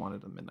 came down,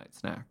 wanted a midnight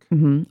snack.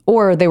 Mm-hmm.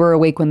 Or they were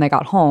awake when they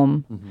got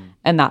home,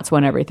 and that's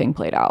when everything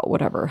played out,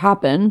 whatever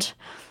happened.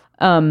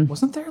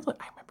 Wasn't there, I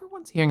remember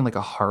once hearing like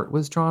a heart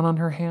was drawn on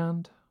her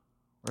hand?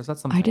 Or is that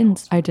something I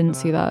didn't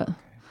see that.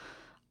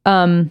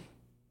 Okay.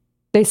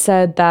 They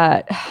said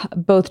that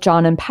both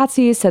John and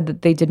Patsy said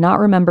that they did not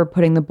remember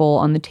putting the bowl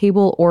on the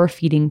table or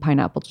feeding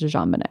pineapple to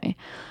JonBenet.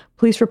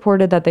 Police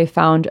reported that they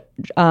found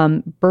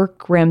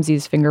Burke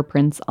Ramsey's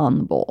fingerprints on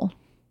the bowl.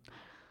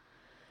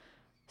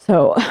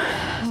 So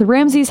the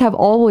Ramseys have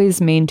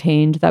always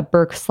maintained that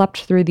Burke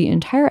slept through the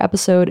entire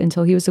episode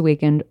until he was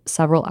awakened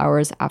several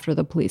hours after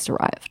the police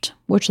arrived,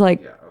 which,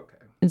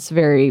 it's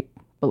very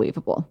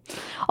believable.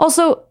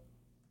 Also,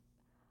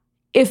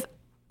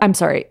 I'm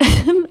sorry.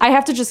 I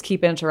have to just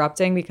keep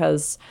interrupting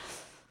because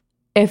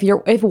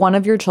if one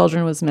of your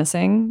children was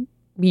missing,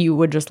 you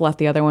would just let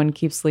the other one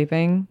keep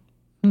sleeping.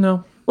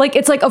 No.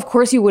 It's of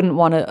course you wouldn't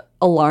want to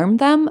alarm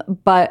them,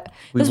 but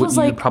you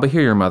would probably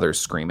hear your mother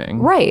screaming.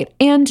 Right.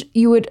 And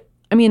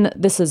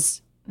this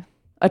is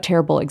a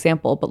terrible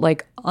example,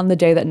 but on the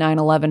day that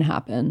 9/11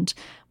 happened,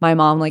 my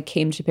mom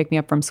came to pick me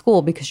up from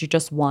school because she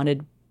just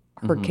wanted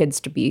her kids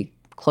to be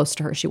close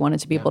to her. She wanted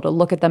to be able to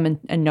look at them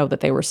and know that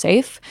they were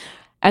safe.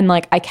 And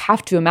I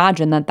have to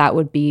imagine that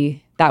would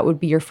be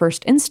your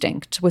first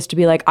instinct, was to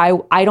be I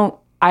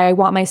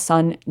want my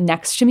son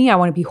next to me. I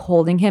want to be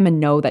holding him and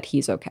know that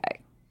he's okay.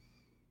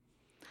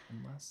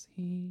 Unless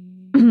he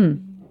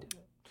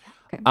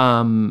okay.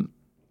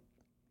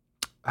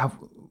 Have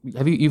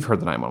you've heard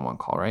the 911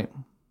 call, right?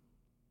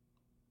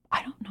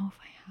 I don't know if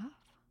I have.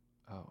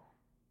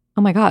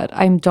 Oh my God.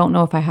 I don't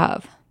know if I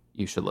have.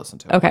 You should listen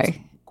to it.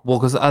 Okay. Well,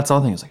 because that's the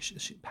other thing, is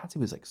Patsy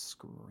was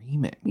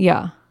screaming.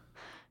 Yeah.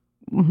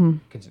 Mm-hmm.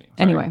 Continue. Sorry.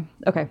 Anyway,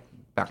 okay.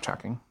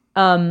 Backtracking.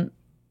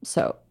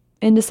 So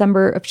in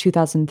December of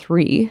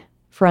 2003,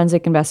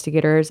 forensic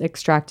investigators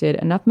extracted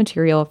enough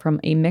material from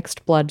a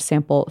mixed blood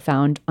sample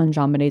found on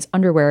JonBenet's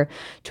underwear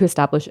to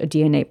establish a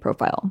DNA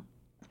profile.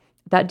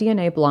 That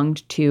DNA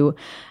belonged to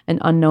an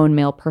unknown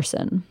male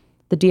person.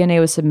 The DNA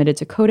was submitted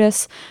to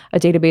CODIS, a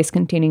database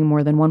containing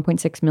more than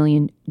 1.6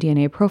 million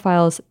DNA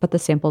profiles, but the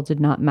sample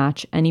did not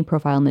match any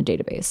profile in the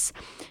database.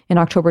 In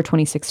October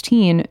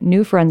 2016,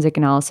 new forensic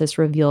analysis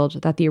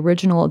revealed that the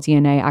original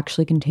DNA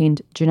actually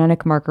contained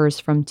genetic markers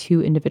from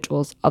 2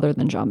 individuals other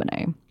than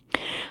JonBenet.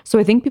 So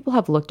I think people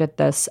have looked at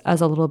this as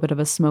a little bit of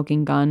a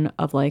smoking gun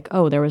of like,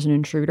 oh, there was an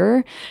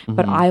intruder.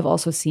 But I've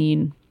also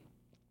seen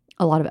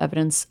a lot of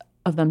evidence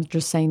of them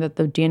just saying that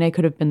the DNA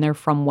could have been there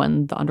from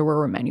when the underwear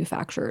were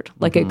manufactured.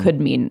 Like it could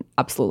mean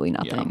absolutely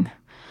nothing.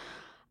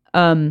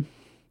 Yeah.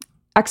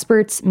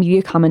 Experts,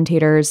 media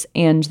commentators,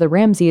 and the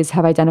Ramseys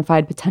have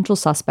identified potential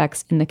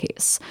suspects in the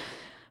case.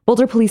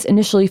 Boulder police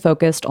initially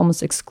focused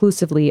almost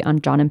exclusively on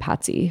John and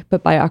Patsy,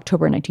 but by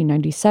October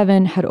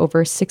 1997 had over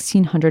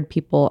 1,600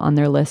 people on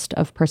their list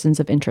of persons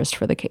of interest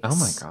for the case. Oh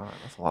my God,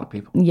 that's a lot of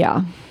people.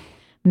 Yeah.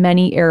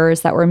 Many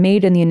errors that were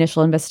made in the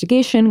initial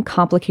investigation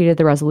complicated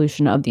the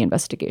resolution of the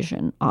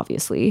investigation,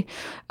 obviously.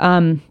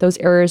 Those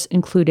errors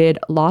included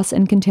loss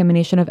and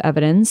contamination of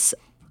evidence,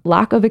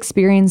 lack of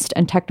experienced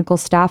and technical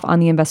staff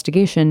on the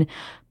investigation.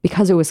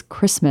 Because it was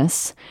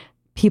Christmas,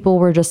 people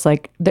were just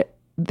like,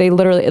 they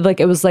literally, like,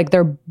 it was like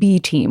their B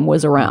team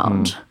was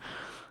around.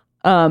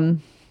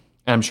 And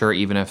I'm sure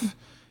even if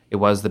it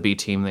was the B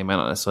team, they might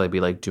not necessarily be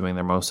like doing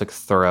their most like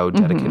thorough,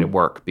 dedicated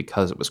work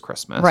because it was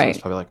Christmas. Right. It's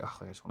probably like, oh,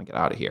 I just want to get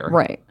out of here.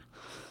 Right.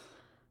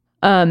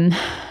 The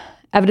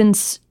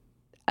evidence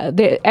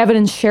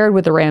shared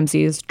with the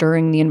Ramseys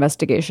during the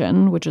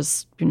investigation, which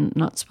is you're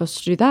not supposed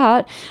to do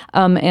that,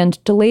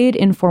 and delayed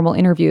informal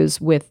interviews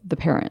with the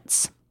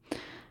parents.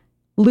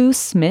 Lou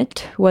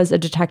Smith was a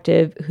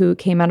detective who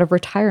came out of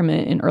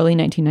retirement in early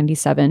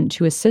 1997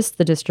 to assist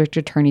the district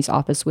attorney's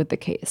office with the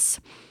case.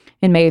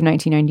 In May of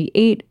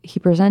 1998, he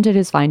presented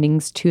his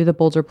findings to the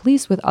Boulder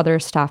police with other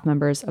staff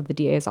members of the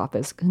DA's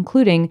office,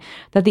 concluding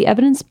that the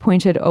evidence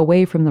pointed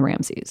away from the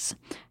Ramseys.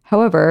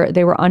 However,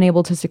 they were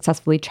unable to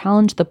successfully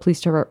challenge the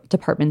police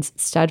department's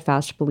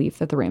steadfast belief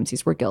that the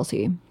Ramseys were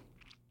guilty.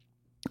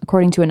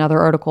 According to another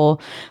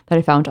article that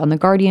I found on The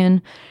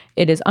Guardian,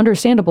 it is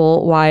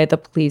understandable why the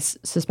police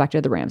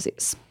suspected the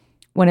Ramseys.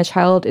 When a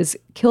child is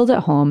killed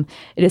at home,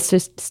 it is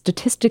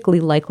statistically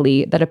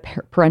likely that a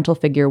parental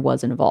figure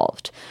was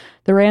involved.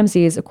 The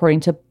Ramseys,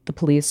 according to the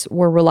police,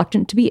 were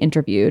reluctant to be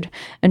interviewed,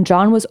 and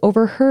John was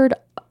overheard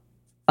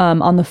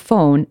on the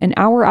phone an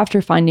hour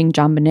after finding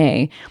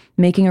JonBenet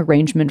making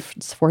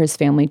arrangements for his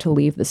family to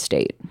leave the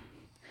state.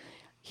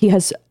 He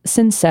has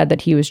since said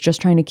that he was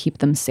just trying to keep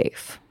them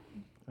safe.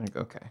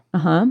 Okay.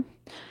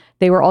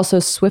 They were also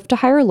swift to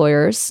hire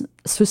lawyers,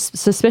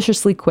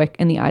 suspiciously quick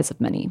in the eyes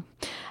of many.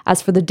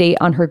 As for the date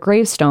on her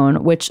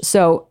gravestone,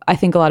 so I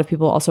think a lot of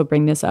people also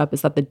bring this up,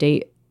 is that the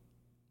date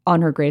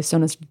on her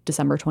gravestone is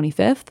December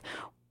 25th,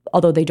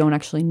 although they don't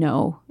actually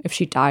know if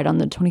she died on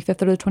the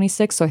 25th or the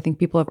 26th. So I think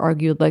people have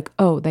argued like,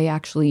 oh, they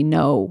actually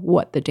know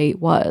what the date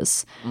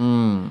was.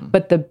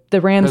 But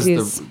the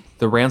Ramseys...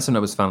 The ransom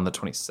note was found on the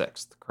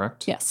 26th,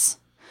 correct? Yes.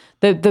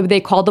 They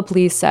called the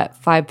police at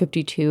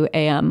 5:52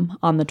 a.m.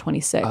 on the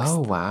 26th. Oh,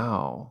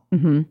 wow.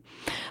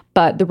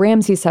 But the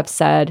Ramseys have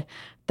said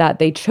that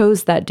they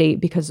chose that date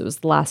because it was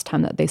the last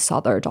time that they saw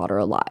their daughter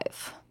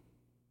alive.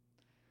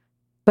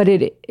 But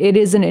it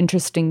is an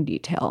interesting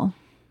detail.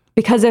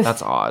 Because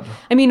that's odd.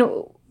 I mean,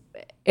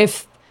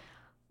 if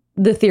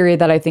the theory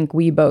that I think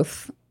we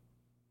both,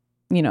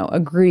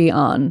 agree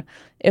on,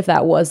 if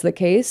that was the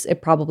case,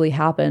 it probably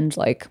happened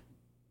like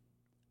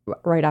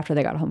right after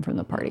they got home from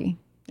the party.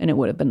 And it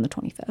would have been the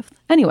 25th.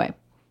 Anyway,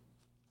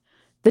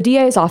 the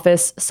DA's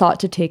office sought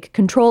to take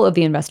control of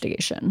the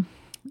investigation.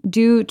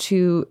 Due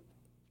to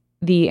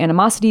the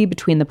animosity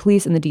between the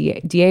police and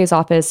the DA's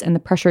office and the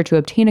pressure to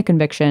obtain a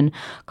conviction,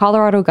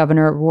 Colorado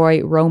Governor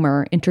Roy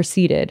Romer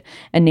interceded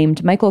and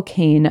named Michael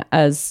Cain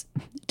as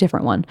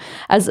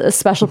a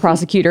special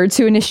prosecutor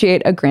to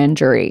initiate a grand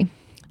jury.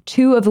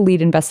 Two of the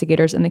lead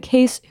investigators in the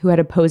case who had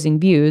opposing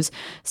views,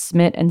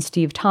 Smith and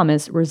Steve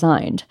Thomas,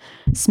 resigned.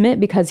 Smith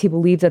because he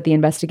believed that the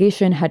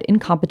investigation had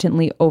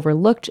incompetently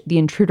overlooked the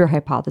intruder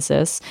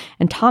hypothesis,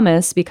 and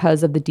Thomas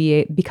because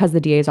the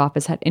DA's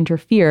office had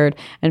interfered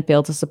and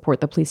failed to support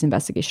the police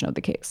investigation of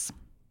the case.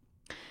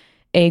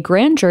 A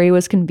grand jury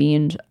was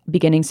convened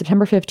beginning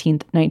September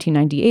 15th,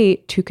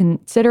 1998, to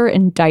consider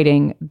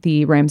indicting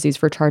the Ramseys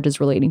for charges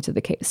relating to the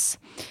case.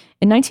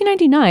 In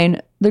 1999,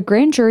 the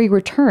grand jury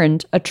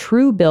returned a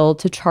true bill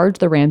to charge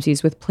the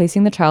Ramseys with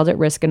placing the child at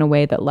risk in a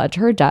way that led to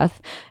her death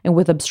and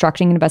with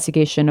obstructing an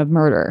investigation of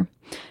murder,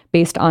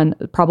 based on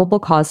the probable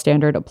cause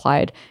standard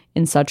applied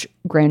in such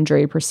grand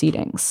jury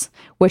proceedings,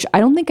 which I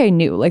don't think I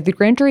knew. Like, the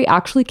grand jury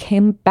actually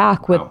came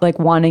back with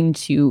wanting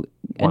to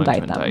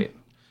indict them.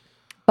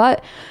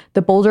 But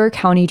the Boulder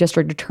County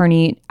District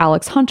Attorney,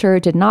 Alex Hunter,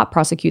 did not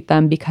prosecute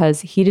them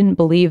because he didn't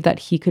believe that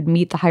he could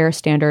meet the higher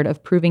standard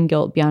of proving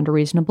guilt beyond a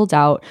reasonable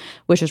doubt,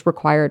 which is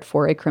required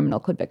for a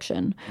criminal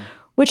conviction,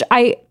 which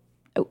I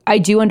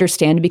do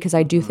understand because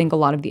I do think a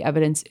lot of the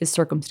evidence is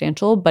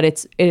circumstantial, but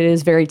it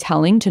is very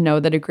telling to know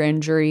that a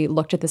grand jury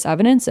looked at this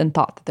evidence and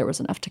thought that there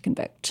was enough to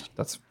convict.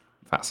 That's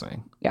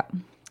Fascinating. Yeah.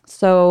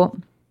 So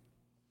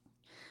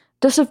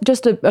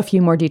just a few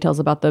more details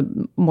about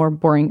the more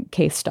boring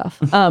case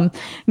stuff.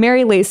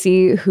 Mary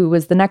Lacey, who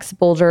was the next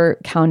Boulder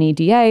County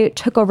DA,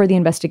 took over the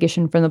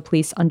investigation from the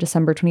police on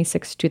December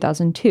 26,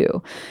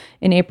 2002.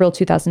 In April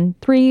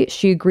 2003,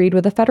 she agreed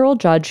with a federal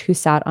judge who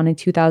sat on a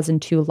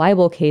 2002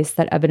 libel case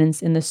that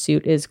evidence in the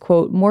suit is,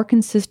 quote, more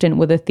consistent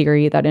with the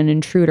theory that an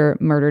intruder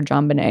murdered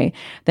JonBenét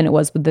than it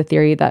was with the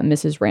theory that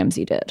Mrs.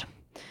 Ramsey did.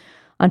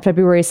 On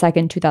February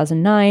 2nd,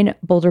 2009,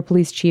 Boulder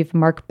Police Chief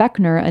Mark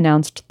Beckner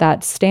announced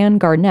that Stan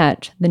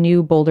Garnett, the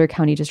new Boulder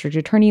County District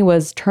Attorney,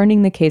 was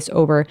turning the case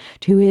over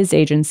to his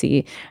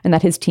agency and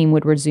that his team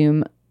would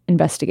resume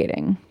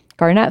investigating.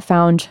 Garnett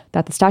found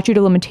that the statute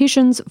of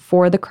limitations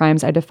for the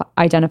crimes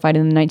identified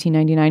in the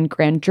 1999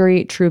 grand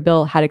jury true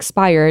bill had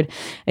expired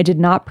and did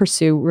not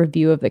pursue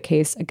review of the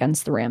case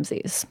against the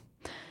Ramseys.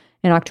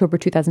 In October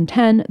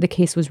 2010, the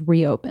case was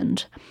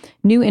reopened.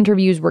 New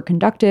interviews were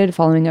conducted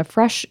following a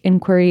fresh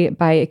inquiry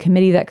by a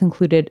committee that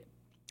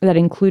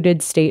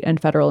included state and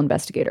federal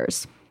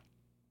investigators.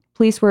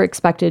 Police were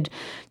expected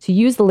to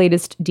use the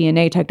latest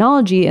DNA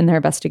technology in their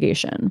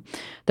investigation.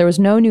 There was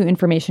no new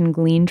information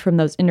gleaned from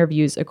those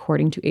interviews,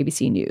 according to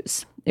ABC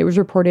News. It was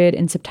reported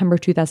in September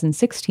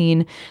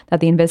 2016 that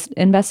the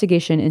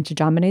investigation into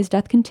JonBenét's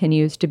death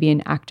continues to be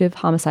an active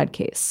homicide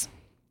case.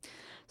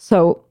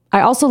 So I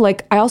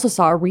also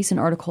saw a recent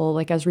article,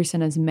 like as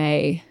recent as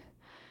May,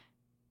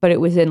 but it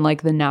was in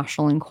like the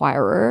National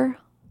Enquirer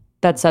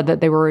that said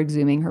that they were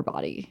exhuming her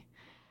body.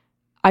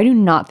 I do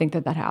not think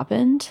that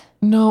happened.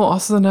 No,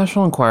 also the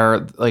National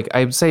Enquirer, like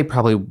I'd say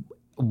probably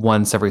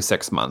once every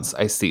 6 months,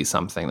 I see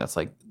something that's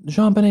like,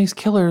 JonBenét's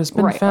killer has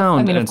been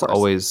found. And it's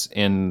always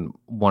in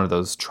one of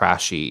those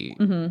trashy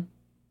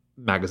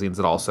magazines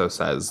that also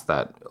says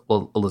that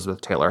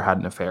Elizabeth Taylor had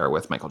an affair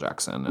with Michael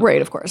Jackson. Right,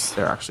 of course.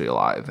 They're actually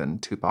alive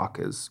and Tupac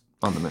is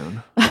on the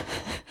moon.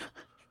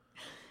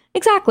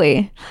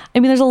 Exactly. I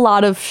mean, there's a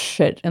lot of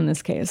shit in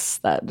this case.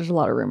 There's a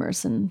lot of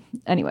rumors. And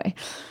anyway,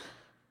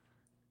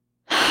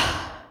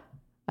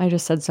 I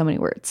just said so many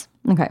words.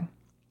 Okay.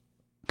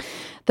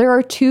 There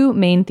are two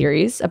main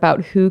theories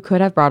about who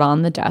could have brought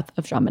on the death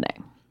of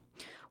JonBenét.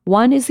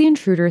 One is the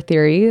intruder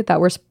theory that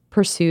was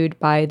pursued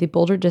by the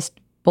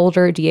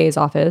Boulder DA's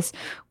office,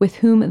 with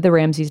whom the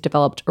Ramseys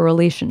developed a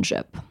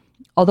relationship.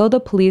 Although the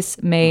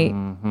police may...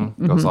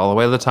 Goes all the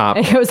way to the top.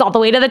 It goes all the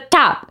way to the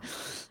top.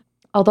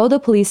 Although the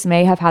police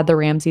may have had the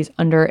Ramseys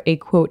under a,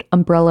 quote,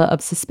 umbrella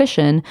of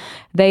suspicion,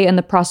 they and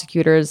the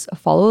prosecutors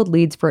followed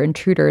leads for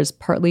intruders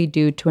partly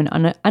due to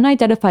an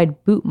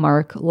unidentified boot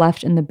mark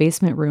left in the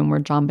basement room where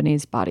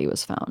JonBenét's body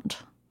was found.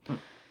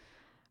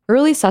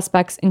 Early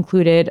suspects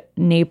included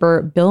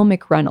neighbor Bill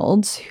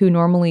McReynolds, who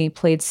normally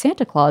played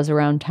Santa Claus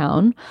around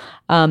town,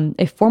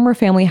 a former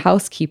family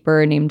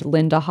housekeeper named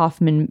Linda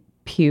Hoffman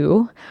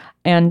Pugh,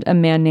 and a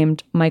man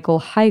named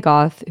Michael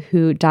Hygoth,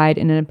 who died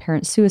in an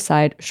apparent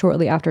suicide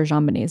shortly after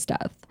JonBenét's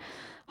death.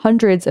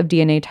 Hundreds of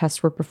DNA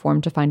tests were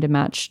performed to find a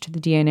match to the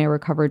DNA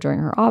recovered during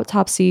her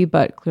autopsy,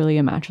 but clearly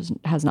a match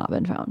has not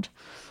been found.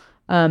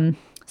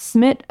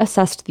 Smith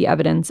assessed the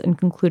evidence and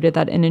concluded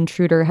that an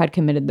intruder had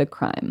committed the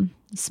crime.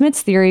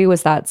 Smith's theory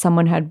was that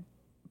someone had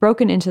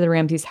broken into the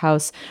Ramseys'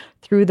 house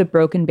through the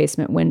broken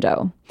basement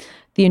window.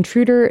 The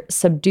intruder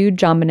subdued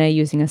JonBenét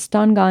using a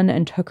stun gun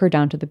and took her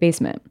down to the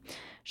basement.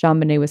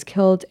 JonBenét was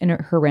killed and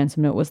her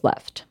ransom note was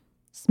left.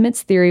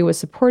 Smith's theory was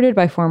supported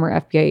by former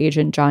FBI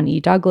agent John E.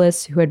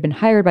 Douglas, who had been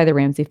hired by the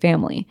Ramsey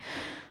family.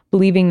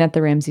 Believing that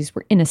the Ramseys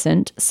were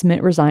innocent, Smith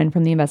resigned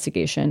from the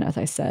investigation, as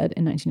I said,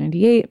 in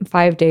 1998,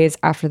 5 days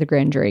after the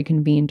grand jury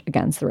convened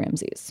against the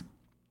Ramseys.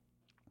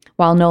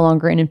 While no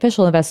longer an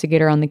official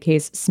investigator on the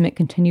case, Smith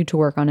continued to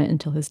work on it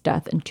until his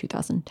death in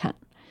 2010.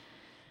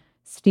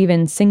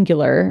 Stephen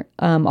Singular,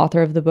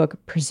 author of the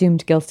book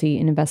Presumed Guilty,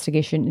 an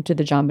investigation into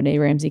the JonBenét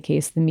Ramsey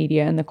case, the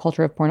media, and the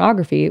culture of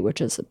pornography, which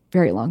is a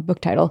very long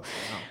book title,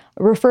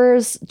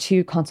 refers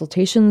to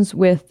consultations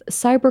with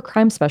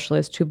cybercrime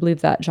specialists who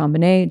believe that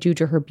JonBenét, due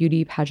to her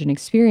beauty pageant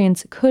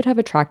experience, could have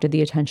attracted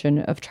the attention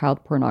of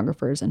child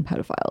pornographers and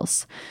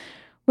pedophiles,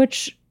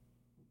 which,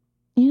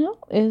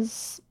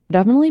 is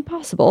definitely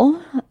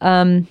possible.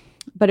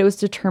 But it was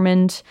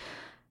determined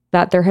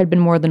that there had been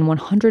more than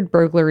 100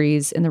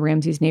 burglaries in the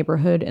Ramseys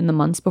neighborhood in the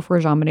months before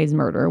JonBenét's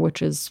murder,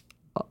 which is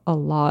a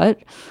lot.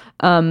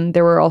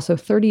 There were also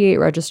 38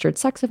 registered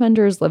sex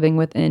offenders living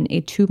within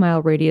a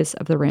 2-mile radius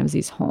of the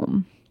Ramseys'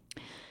 home.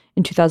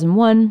 In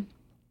 2001,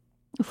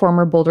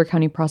 former Boulder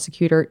County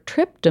prosecutor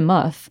Trip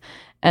DeMuth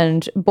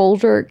and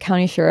Boulder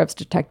County Sheriff's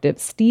Detective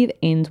Steve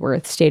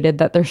Ainsworth stated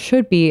that there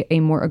should be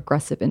a more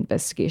aggressive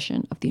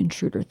investigation of the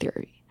intruder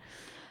theory.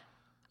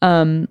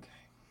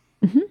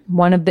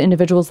 One of the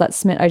individuals that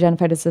Smith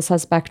identified as a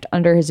suspect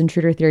under his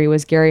intruder theory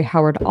was Gary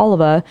Howard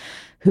Oliva,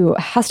 who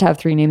has to have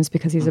 3 names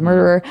because he's a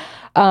murderer,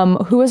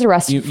 who was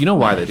arrested. You know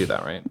why they do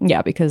that, right?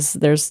 Yeah, because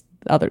there's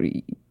a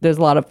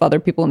lot of other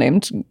people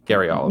named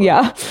Gary Oliver.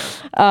 Yeah.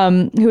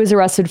 Who was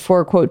arrested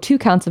for, quote, 2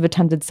 counts of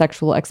attempted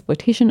sexual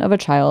exploitation of a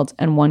child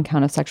and 1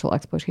 count of sexual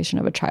exploitation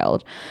of a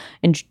child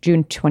in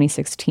June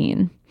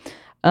 2016.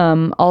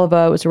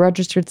 Oliva was a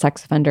registered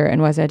sex offender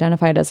and was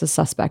identified as a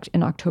suspect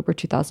in October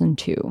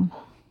 2002.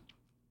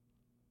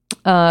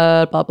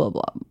 Blah, blah,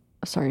 blah.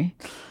 Sorry.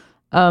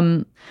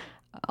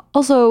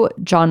 Also,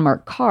 John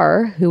Mark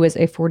Carr, who was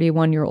a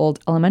 41-year-old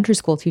elementary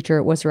school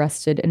teacher, was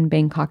arrested in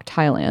Bangkok,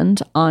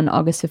 Thailand on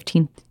August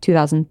 15,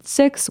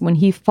 2006, when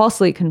he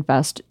falsely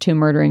confessed to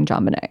murdering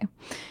JonBenet.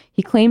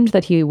 He claimed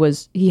that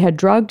he had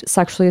drugged,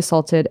 sexually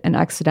assaulted, and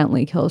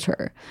accidentally killed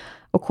her.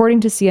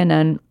 According to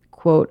CNN,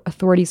 quote,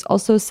 authorities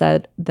also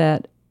said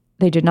that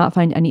they did not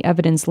find any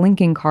evidence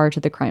linking Carr to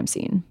the crime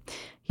scene.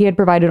 He had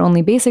provided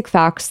only basic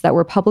facts that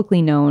were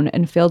publicly known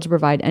and failed to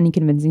provide any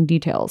convincing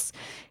details.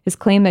 His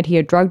claim that he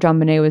had drugged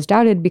JonBenet was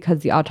doubted because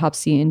the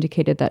autopsy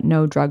indicated that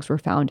no drugs were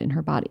found in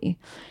her body.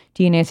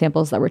 DNA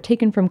samples that were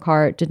taken from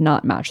Carr did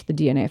not match the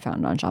DNA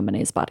found on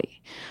JonBenet's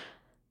body.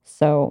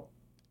 So,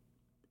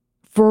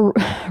 for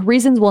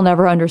reasons we'll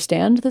never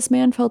understand, this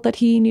man felt that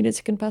he needed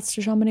to confess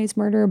to JonBenet's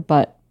murder,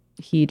 but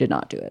he did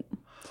not do it.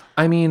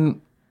 I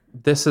mean,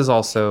 this is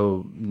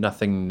also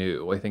nothing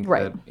new. I think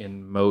that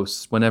in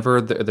most, whenever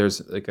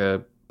there's like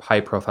a high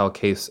profile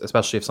case,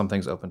 especially if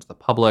something's open to the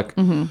public,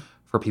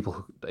 for people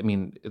who, I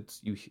mean,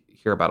 you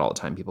hear about all the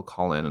time. People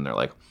call in and they're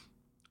like,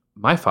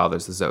 my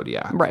father's the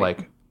Zodiac. Right.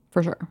 Like,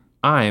 for sure.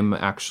 I'm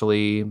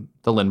actually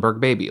the Lindbergh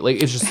baby.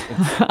 Like, it's just.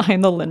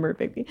 I'm the Lindbergh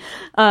baby.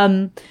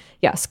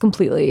 Yes,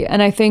 completely.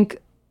 And I think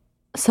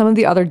some of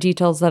the other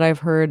details that I've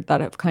heard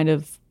that have kind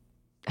of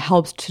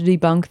helped to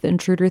debunk the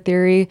intruder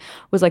theory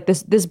was like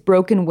this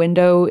broken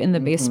window in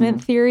the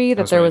basement theory,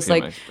 that there was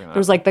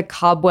like the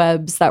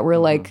cobwebs that were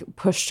like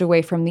pushed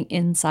away from the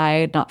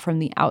inside, not from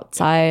the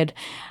outside.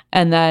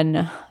 And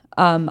then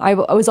I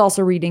was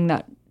also reading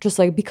that just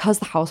like because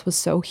the house was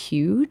so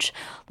huge,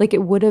 like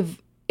it would have,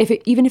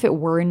 even if it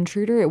were an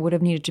intruder, it would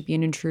have needed to be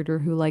an intruder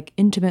who like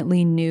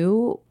intimately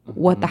knew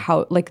what the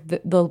house, like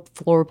the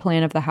floor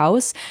plan of the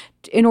house,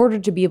 in order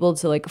to be able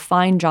to like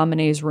find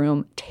JonBenet's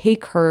room,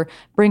 take her,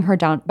 bring her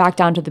back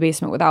down to the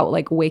basement without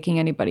like waking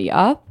anybody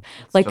up.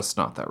 It's like just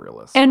not that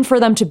realistic. And for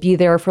them to be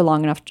there for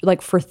long enough,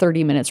 like for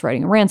 30 minutes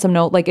writing a ransom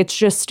note, like it's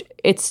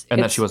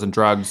that she wasn't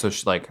drugged, so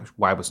she like,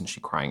 why wasn't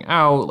she crying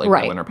out?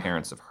 Like when her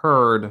parents have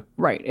heard.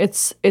 Right.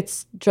 It's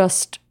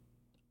just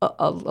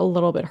a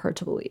little bit hard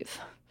to believe.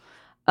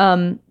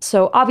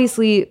 So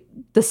obviously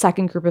the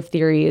second group of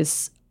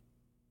theories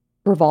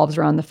revolves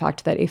around the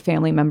fact that a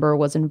family member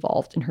was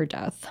involved in her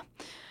death.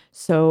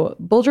 So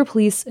Boulder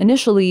police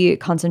initially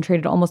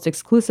concentrated almost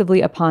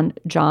exclusively upon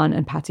John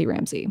and Patsy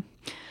Ramsey.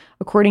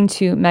 According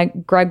to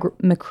Greg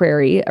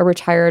McCrary, a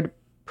retired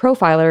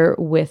profiler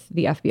with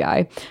the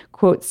FBI,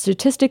 quote,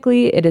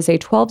 statistically, it is a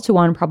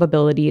 12-to-1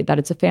 probability that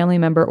it's a family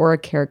member or a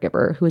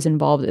caregiver who is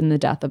involved in the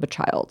death of a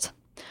child.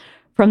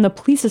 From the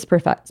police's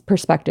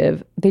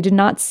perspective, they did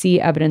not see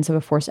evidence of a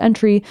forced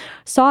entry,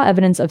 saw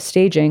evidence of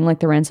staging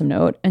like the ransom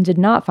note, and did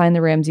not find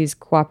the Ramseys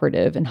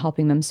cooperative in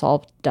helping them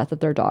solve the death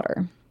of their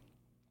daughter.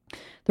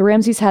 The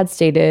Ramseys had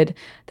stated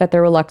that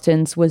their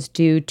reluctance was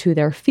due to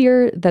their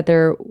fear that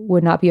there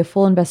would not be a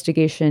full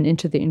investigation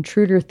into the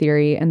intruder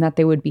theory and that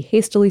they would be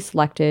hastily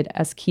selected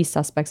as key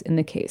suspects in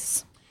the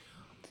case.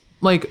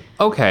 Like,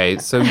 okay,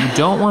 so you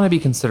don't want to be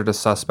considered a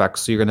suspect,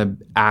 so you're going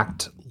to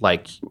act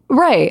like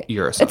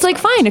you're a suspect. It's like,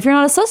 fine, if you're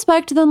not a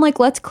suspect, then like,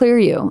 let's clear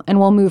you and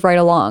we'll move right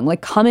along.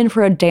 Like, come in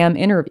for a damn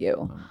interview.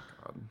 Oh,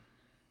 God.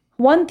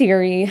 One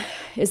theory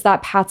is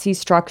that Patsy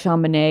struck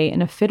JonBenet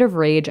in a fit of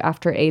rage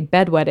after a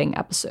bedwetting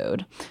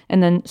episode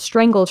and then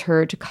strangled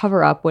her to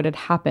cover up what had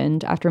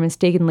happened after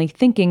mistakenly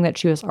thinking that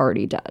she was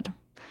already dead.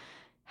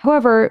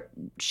 However,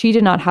 she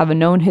did not have a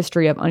known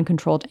history of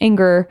uncontrolled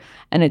anger,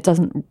 and it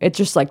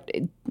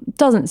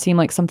doesn't seem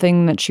like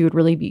something that she would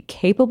really be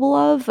capable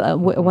of. It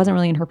wasn't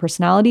really in her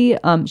personality.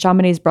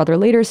 JonBenet's brother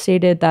later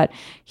stated that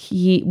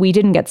we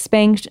didn't get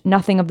spanked,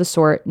 nothing of the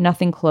sort,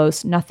 nothing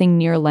close, nothing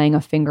near laying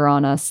a finger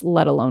on us,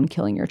 let alone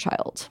killing your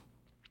child.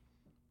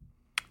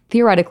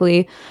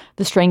 Theoretically,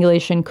 the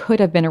strangulation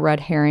could have been a red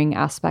herring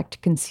aspect to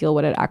conceal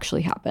what had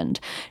actually happened.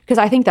 Because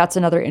I think that's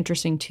another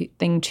interesting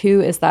thing too,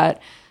 is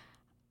that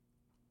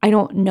I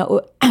don't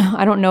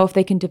know if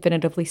they can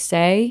definitively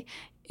say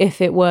if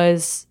it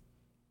was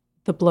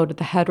the blow to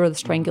the head or the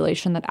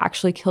strangulation that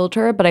actually killed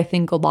her, but I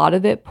think a lot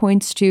of it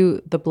points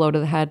to the blow to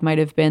the head might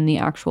have been the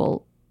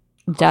actual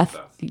death,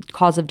 the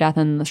cause of death,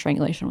 and the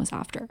strangulation was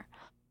after.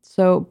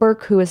 So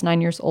Burke, who was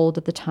 9 years old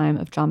at the time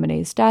of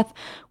JonBenet's death,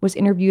 was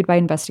interviewed by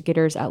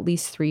investigators at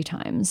least 3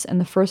 times, and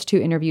the first 2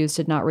 interviews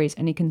did not raise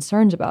any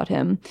concerns about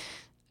him.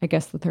 I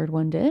guess the third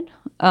one did.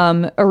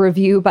 A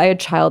review by a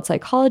child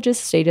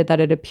psychologist stated that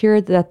it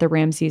appeared that the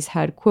Ramseys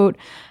had, quote,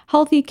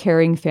 healthy,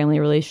 caring family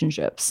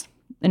relationships.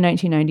 In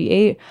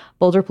 1998,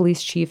 Boulder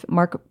Police Chief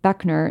Mark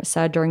Beckner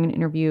said during an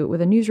interview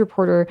with a news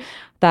reporter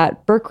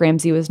that Burke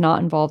Ramsey was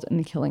not involved in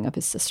the killing of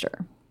his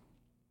sister.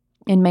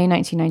 In May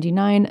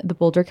 1999, the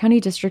Boulder County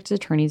District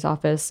Attorney's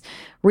Office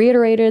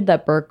reiterated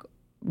that Burke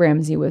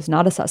Ramsey was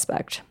not a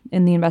suspect,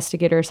 and the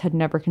investigators had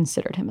never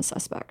considered him a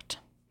suspect.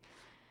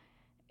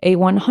 A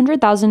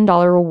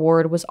 $100,000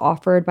 reward was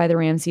offered by the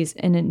Ramseys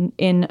in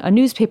a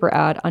newspaper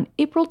ad on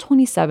April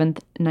 27th,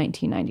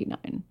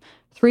 1999.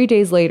 3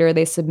 days later,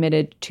 they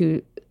submitted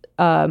to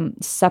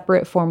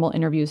separate formal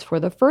interviews for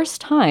the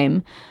first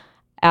time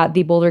at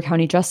the Boulder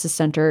County Justice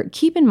Center.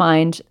 Keep in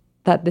mind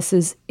that this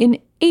is in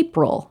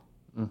April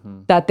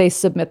that they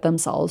submit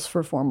themselves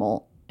for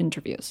formal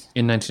interviews.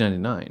 In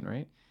 1999,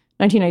 right?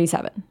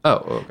 1997. Oh,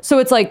 okay. So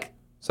it's like...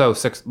 So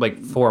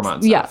 4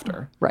 months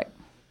after. Right.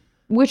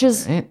 Which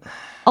is Right.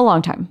 a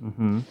long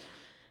time.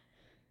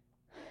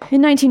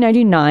 In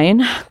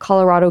 1999,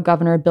 Colorado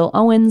Governor Bill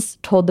Owens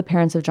told the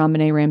parents of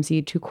JonBenét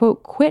Ramsey to,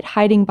 quote, quit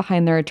hiding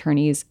behind their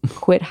attorneys,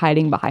 quit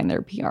hiding behind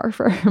their PR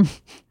firm.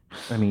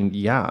 I mean,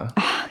 yeah.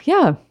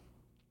 Yeah.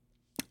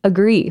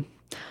 Agree.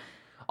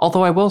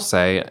 Although I will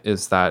say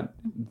is that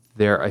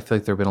I feel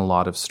like there have been a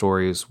lot of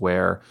stories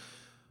where,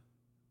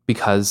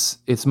 because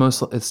it's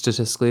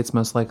statistically it's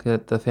most likely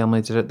that the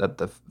family did it, that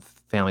the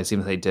families,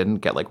 even if they didn't,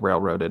 get like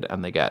railroaded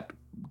and they get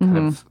kind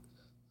of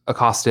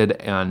accosted,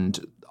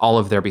 and all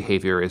of their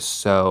behavior is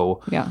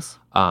so Yes.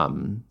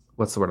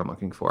 What's the word I'm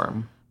looking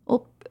for?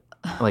 Well,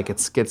 Like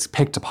it gets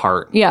picked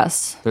apart.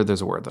 yes.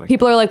 There's a word that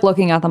People are like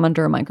looking at them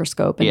under a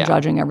microscope and Yeah.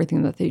 judging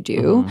everything that they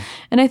do.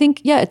 And I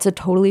think, yeah, it's a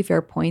totally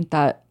fair point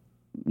that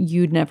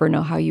you'd never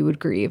know how you would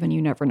grieve and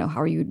you never know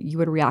how you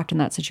would react in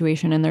that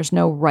situation. And there's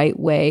no right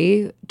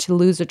way to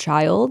lose a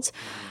child.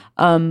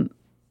 And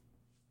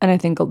I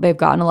think they've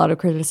gotten a lot of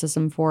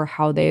criticism for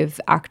how they've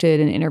acted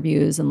in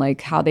interviews and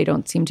like how they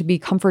don't seem to be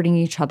comforting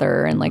each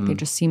other and like they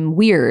just seem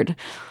weird.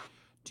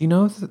 Do you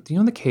know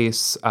the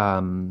case? I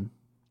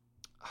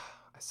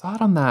saw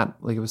it on that,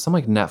 like it was some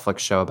like Netflix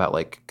show about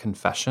like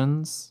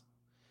confessions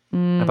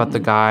about the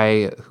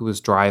guy who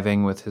was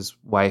driving with his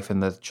wife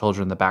and the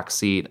children in the back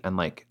seat and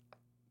like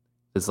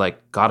is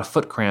like got a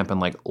foot cramp and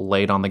like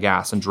laid on the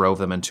gas and drove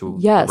them into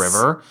Yes. the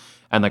river,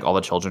 and like all the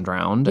children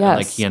drowned, and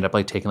like he ended up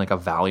like taking like a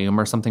Valium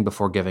or something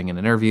before giving an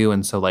interview,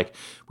 and so like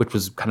which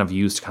was kind of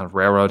used to kind of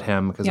railroad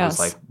him because it was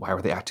like, why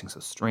were they acting so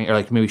strange, or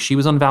like maybe she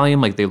was on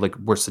Valium, like they like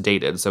were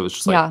sedated, so it was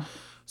just like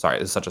sorry,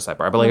 this is such a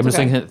sidebar, but like I'm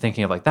just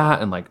thinking of like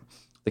that, and like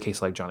the case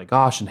of like Johnny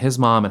Gosch and his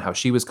mom and how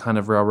she was kind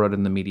of railroaded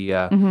in the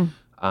media.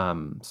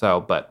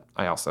 But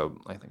I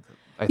think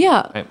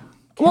that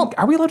Well,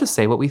 are we allowed to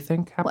say what we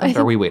think happened?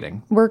 Or are we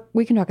waiting?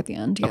 we can talk at the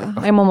end. Yeah.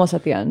 I'm almost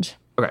at the end.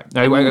 Okay.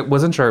 I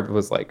wasn't sure if it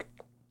was like,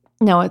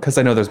 No, because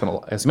I know there's been,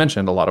 as you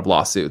mentioned, a lot of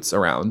lawsuits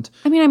around.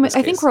 I mean,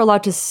 I think we're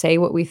allowed to say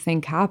what we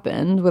think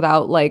happened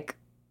without like,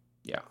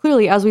 yeah.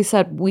 Clearly, as we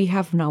said, we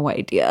have no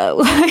idea.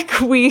 Like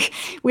we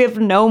have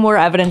no more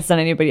evidence than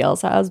anybody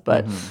else has.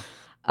 But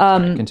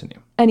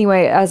Continue.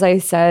 anyway, as I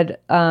said,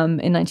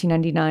 in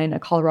 1999, a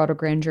Colorado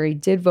grand jury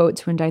did vote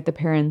to indict the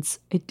parents.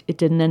 It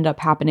didn't end up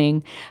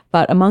happening.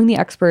 But among the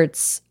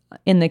experts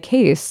in the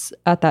case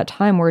at that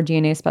time were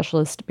DNA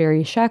specialist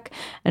Barry Scheck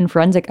and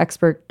forensic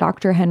expert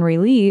Dr. Henry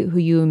Lee, who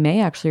you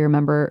may actually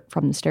remember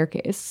from The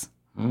Staircase.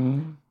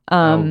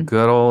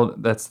 Good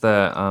old, that's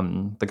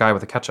the guy with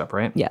the ketchup,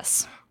 right?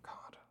 Yes.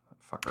 God,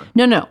 fucker.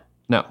 No.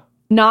 No.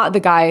 Not the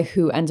guy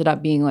who ended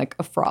up being like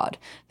a fraud.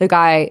 The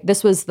guy,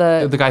 this was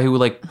the guy who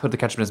like put the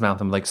ketchup in his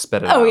mouth and like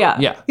spit it out. Oh, yeah.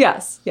 Yeah.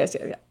 Yes.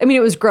 I mean,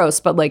 it was gross,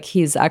 but like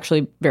he's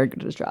actually very good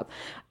at his job.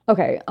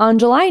 Okay. On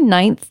July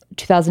 9th,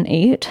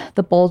 2008,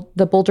 the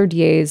Boulder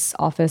DA's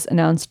office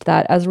announced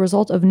that as a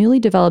result of newly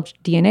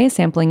developed DNA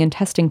sampling and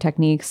testing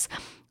techniques,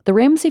 the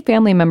Ramsey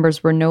family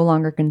members were no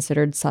longer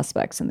considered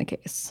suspects in the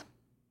case.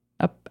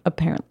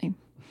 Apparently.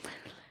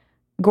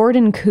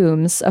 Gordon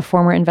Coombs, a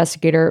former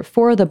investigator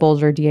for the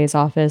Boulder DA's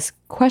office,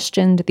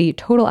 questioned the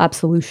total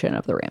absolution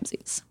of the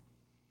Ramseys.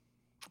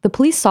 The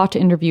police sought to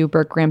interview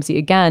Burke Ramsey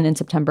again in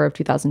September of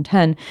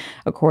 2010,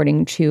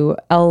 according to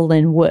L.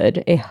 Lynn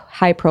Wood, a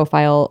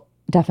high-profile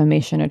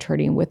defamation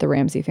attorney with the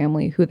Ramsey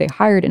family, who they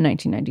hired in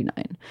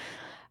 1999.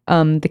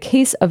 The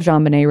case of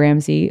JonBenét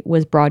Ramsey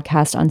was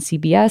broadcast on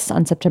CBS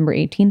on September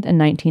 18th and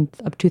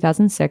 19th of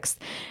 2006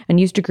 and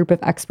used a group of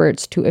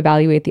experts to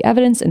evaluate the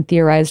evidence and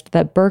theorized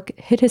that Burke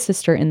hit his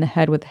sister in the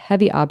head with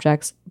heavy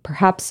objects,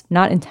 perhaps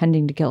not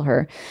intending to kill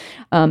her.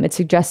 It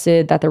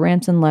suggested that the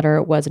ransom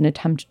letter was an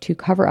attempt to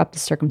cover up the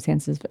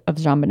circumstances of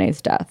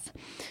JonBenét's death.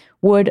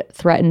 Wood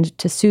threatened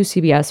to sue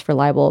CBS for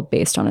libel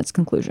based on its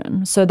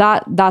conclusion. So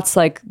that's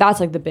like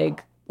the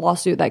big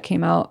lawsuit that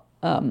came out.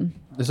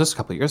 This was a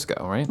couple of years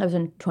ago, right? That was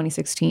in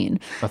 2016.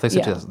 I think it's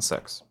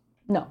 2006.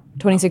 No,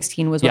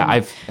 2016 was when...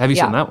 Yeah, have you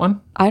seen that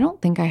one? I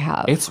don't think I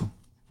have. It's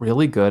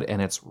really good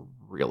and it's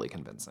really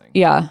convincing.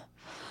 Yeah.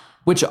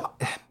 Which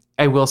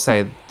I will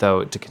say,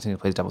 though, to continue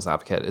to play devil's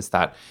advocate, is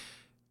that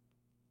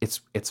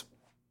it's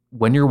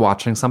when you're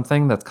watching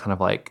something that's kind of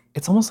like,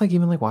 it's almost like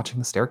even like watching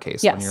The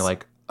Staircase. Yes. When you're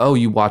like, oh,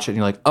 you watch it and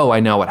you're like, oh, I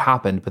know what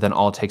happened. But then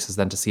all it takes is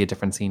then to see a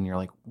different scene. And you're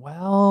like,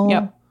 well...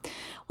 Yep.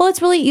 Well,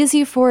 it's really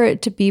easy for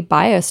it to be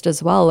biased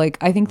as well. Like,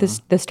 I think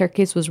The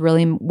Staircase was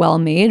really well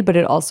made, but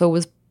it also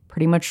was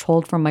pretty much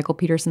told from Michael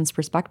Peterson's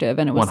perspective.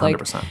 And it was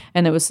 100%. like,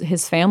 and it was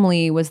his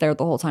family was there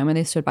the whole time and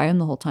they stood by him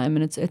the whole time.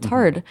 And it's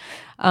hard.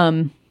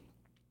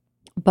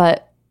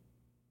 But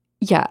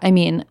yeah, I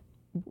mean,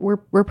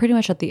 we're pretty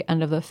much at the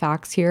end of the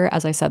facts here.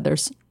 As I said,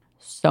 there's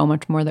so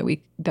much more that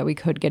we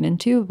could get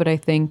into, but I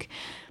think,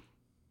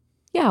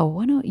 yeah,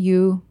 why don't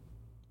you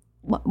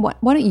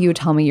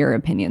tell me your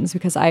opinions,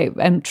 because I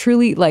am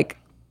truly like,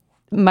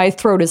 my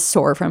throat is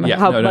sore from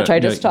how much I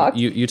just talked.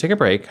 You take a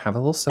break, have a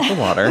little sip of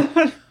water.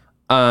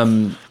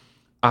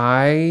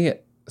 I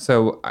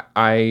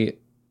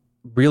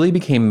really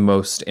became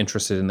most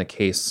interested in the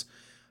case,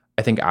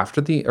 I think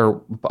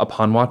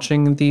upon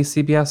watching the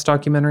CBS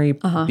documentary,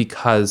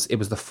 because it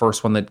was the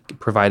first one that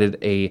provided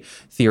a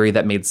theory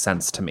that made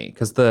sense to me.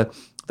 Because the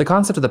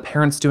concept of the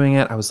parents doing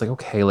it, I was like,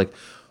 okay, like,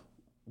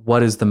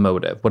 what is the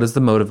motive? What is the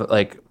motive?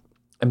 Like,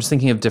 I'm just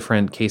thinking of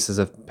different cases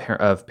of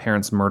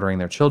parents murdering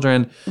their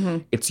children.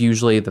 Mm-hmm. It's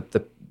usually the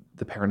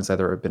parent has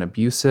either been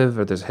abusive,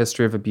 or there's a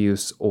history of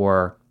abuse,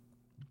 or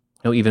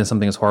even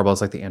something as horrible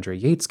as like the Andrea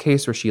Yates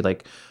case, where she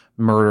like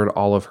murdered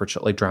all of her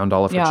drowned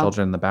all of her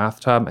children in the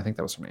bathtub. I think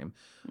that was her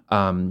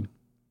name.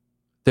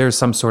 There's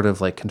some sort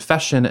of like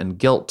confession and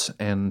guilt,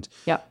 and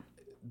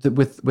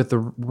with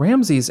the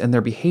Ramseys and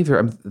their behavior,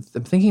 I'm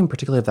thinking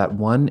particularly of that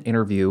one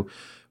interview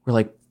where,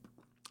 like,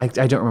 I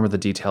don't remember the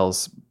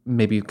details.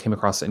 Maybe you came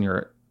across it in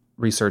your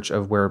research,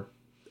 of where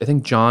I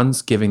think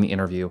John's giving the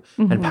interview,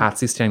 and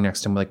Patsy's standing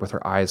next to him, like with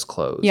her eyes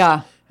closed.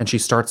 Yeah. And she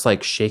starts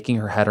like shaking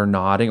her head or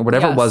nodding or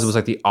whatever it was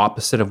like the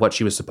opposite of what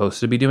she was supposed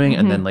to be doing,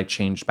 and then like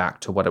changed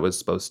back to what it was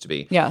supposed to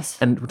be. Yes.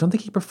 And don't they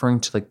keep referring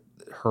to like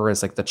her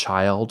as like the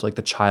child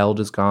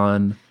is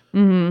gone?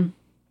 Mm-hmm.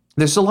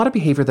 There's a lot of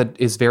behavior that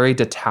is very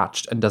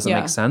detached and doesn't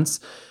make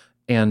sense.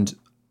 And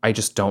I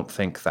just don't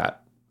think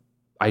that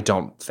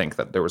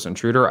there was an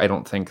intruder. I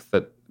don't think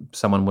that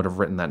someone would have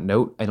written that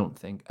note. I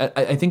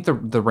think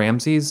the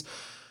Ramseys,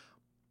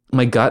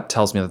 my gut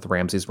tells me that the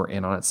Ramseys were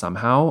in on it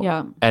somehow.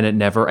 Yeah.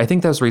 And I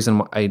think that was the reason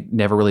why I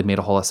never really made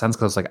a whole lot of sense,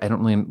 because I was like, I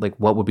don't really, like,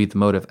 what would be the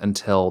motive,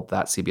 until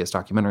that CBS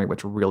documentary,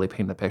 which really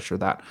painted the picture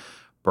that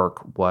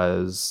Burke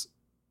was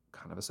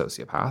kind of a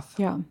sociopath.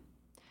 Yeah.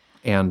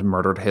 And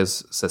murdered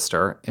his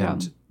sister.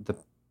 And the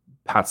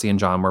Patsy and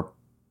John were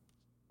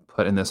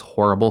put in this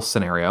horrible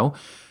scenario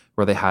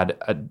where they had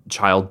a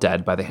child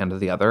dead by the hand of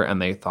the other,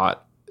 and they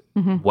thought,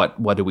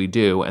 what do we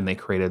do? And they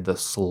created the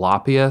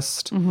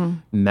sloppiest,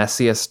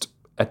 messiest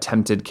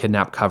attempted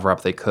kidnap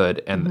cover-up they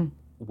could, and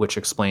which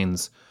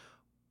explains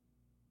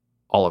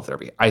all of their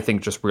behavior. I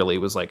think just really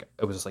it was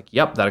just like,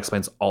 yep, that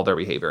explains all their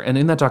behavior. And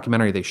in that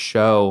documentary, they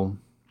show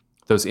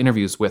those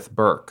interviews with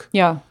Burke.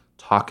 Yeah.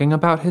 Talking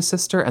about his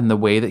sister, and the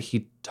way that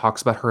he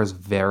talks about her is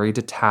very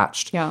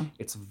detached. Yeah.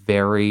 It's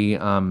very,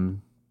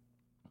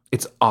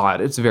 it's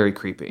odd. It's very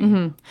creepy.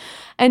 Mm-hmm.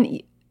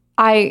 And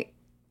I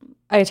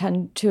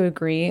tend to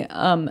agree.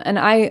 And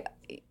I,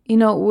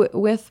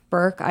 with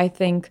Burke, I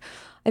think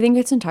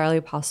it's entirely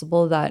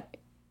possible that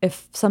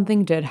if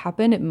something did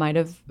happen, it might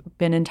have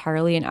been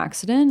entirely an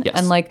accident. Yes.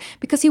 And like,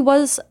 because he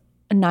was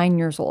 9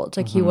 years old,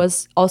 like he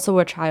was also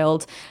a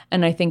child,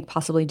 and I think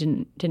possibly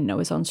didn't know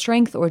his own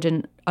strength, or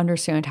didn't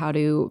understand how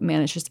to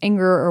manage his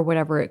anger, or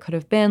whatever it could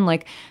have been.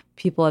 Like,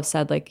 people have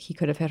said, like, he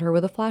could have hit her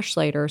with a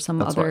flashlight or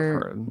some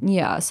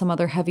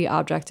other heavy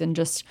object, and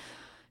just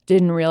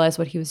didn't realize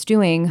what he was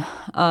doing,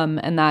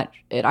 and that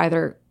it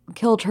either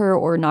killed her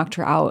or knocked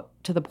her out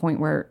to the point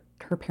where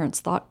her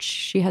parents thought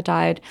she had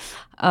died.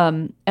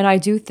 And I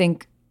do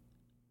think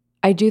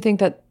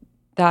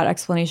that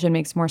explanation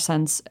makes more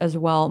sense as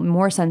well,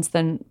 more sense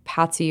than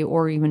Patsy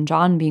or even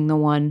John being the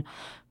one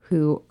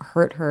who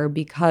hurt her,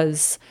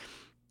 because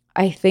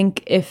I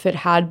think if it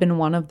had been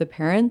one of the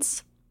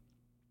parents,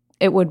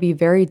 it would be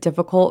very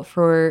difficult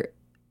for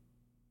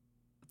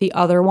the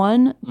other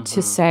one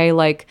to say,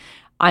 like,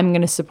 I'm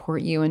going to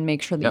support you and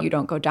make sure that you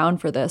don't go down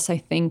for this. I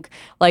think,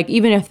 like,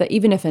 even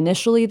if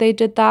initially they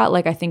did that,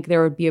 like, I think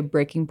there would be a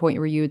breaking point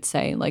where you would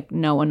say, like,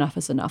 no, enough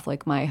is enough.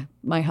 Like, my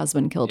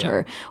husband killed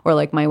her, or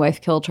like my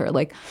wife killed her.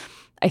 Like,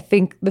 I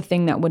think the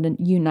thing that would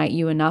unite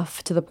you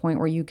enough to the point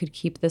where you could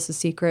keep this a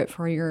secret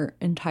for your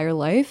entire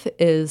life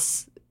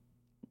is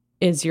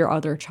your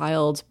other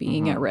child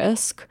being at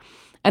risk.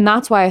 And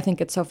that's why I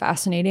think it's so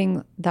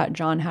fascinating that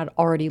John had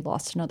already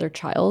lost another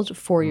child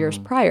 4 years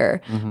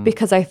prior,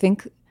 because I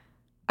think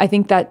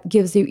that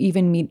gives you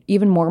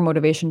even more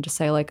motivation to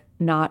say, like,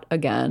 not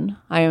again.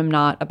 I am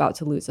not about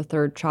to lose a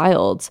third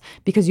child,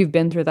 because you've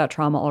been through that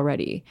trauma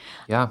already.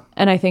 Yeah.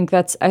 And I think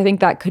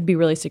that could be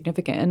really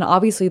significant. And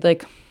obviously,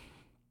 like,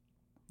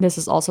 this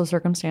is also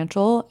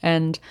circumstantial,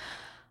 and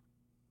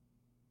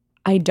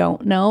I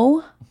don't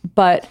know,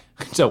 but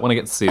I don't want to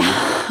get sued.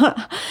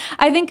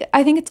 I think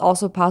it's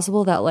also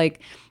possible that,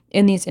 like,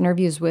 in these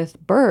interviews with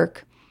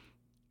Burke,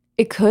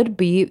 it could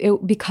be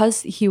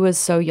because he was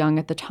so young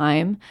at the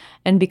time,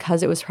 and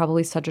because it was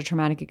probably such a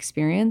traumatic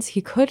experience,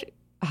 he could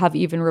have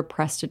even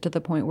repressed it to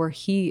the point where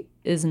he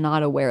is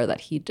not aware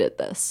that he did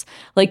this.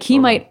 Like, he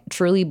might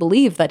truly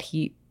believe that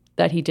he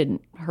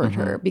didn't hurt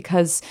her,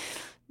 because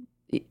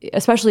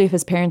especially if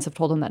his parents have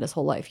told him that his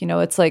whole life,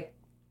 it's like,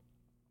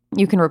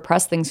 you can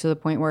repress things to the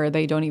point where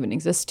they don't even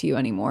exist to you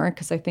anymore.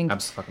 Because I think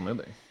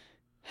absolutely,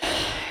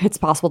 it's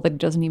possible that he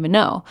doesn't even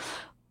know.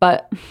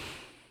 But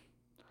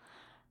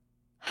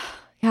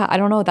Yeah, I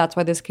don't know. That's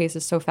why this case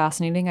is so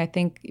fascinating. I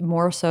think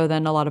more so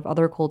than a lot of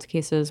other cold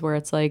cases where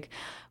it's like,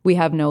 we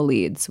have no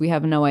leads. We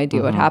have no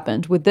idea what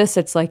happened. With this,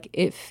 it's like,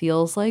 it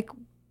feels like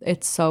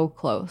it's so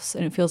close.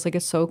 And it feels like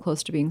it's so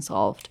close to being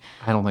solved.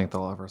 I don't think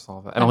they'll ever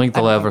solve it. I don't think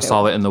they'll ever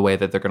solve it in the way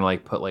that they're going to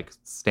like put like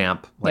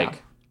stamp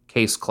like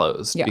case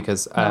closed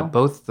because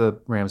both the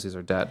Ramseys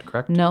are dead,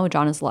 correct? No,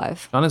 John is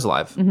alive. John is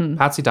alive.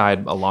 Patsy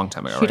died a long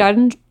time ago. She died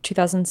in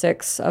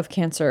 2006 of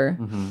cancer.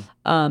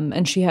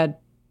 And she had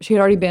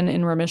already been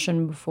in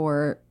remission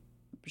before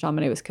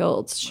JonBenét was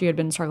killed. She had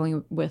been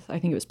struggling with, I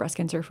think it was breast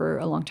cancer for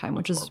a long time,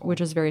 which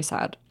is very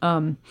sad.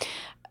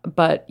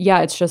 But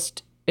yeah, it's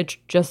just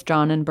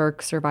John and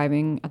Burke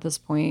surviving at this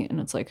point,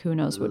 and it's like, who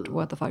knows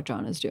what the fuck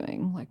John is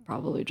doing? Like,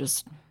 probably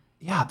just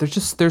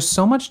there's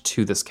so much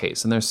to this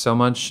case, and there's so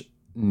much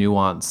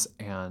nuance,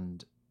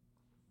 and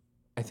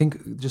I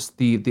think just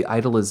the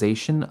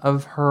idolization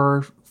of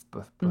her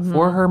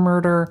before her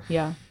murder,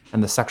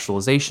 and the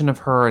sexualization of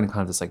her, and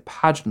kind of this like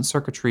pageant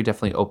circuitry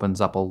definitely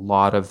opens up a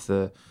lot of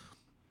the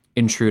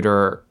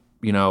intruder,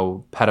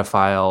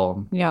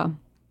 pedophile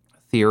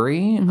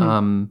theory.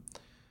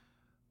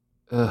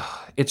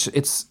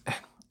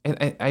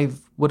 I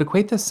would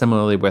equate this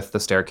similarly with the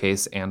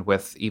staircase and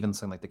with even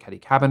something like the Ketty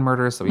Cabin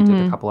murders that we did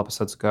a couple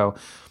episodes ago,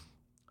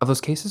 of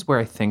those cases where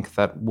I think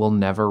that we'll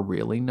never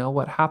really know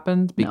what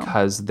happened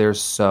because there's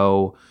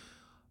so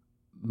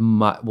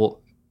much.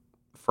 Well,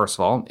 first of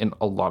all, in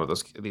a lot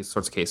of these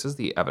sorts of cases,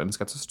 the evidence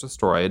gets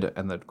destroyed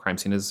and the crime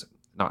scene is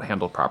not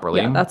handled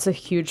properly. Yeah, that's a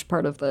huge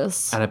part of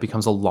this. And it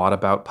becomes a lot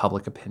about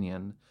public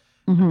opinion.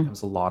 It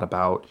becomes a lot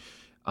about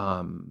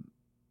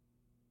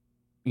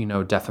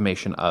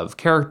defamation of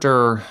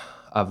character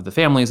of the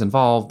families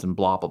involved and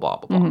blah, blah, blah,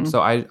 blah, blah.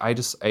 So I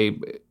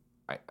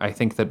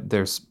think that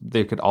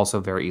there could also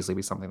very easily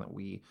be something that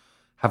we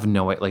have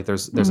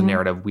there's a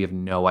narrative we have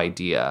no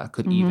idea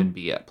could even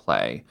be at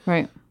play.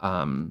 Right.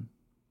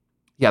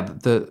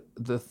 The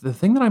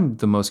thing that I'm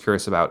the most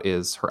curious about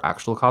is her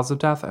actual cause of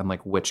death and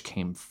like which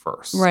came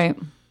first. Right.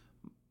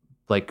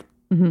 Like,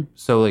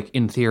 so like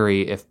in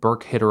theory, if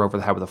Burke hit her over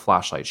the head with a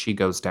flashlight, she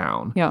goes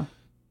down. Yeah.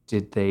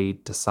 Did they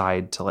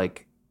decide to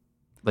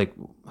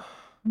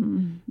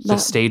to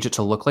stage it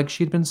to look like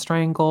she'd been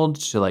strangled,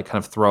 to like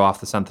kind of throw off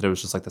the scent that it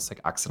was just like this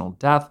like accidental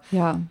death?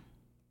 Yeah.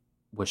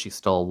 Was she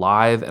still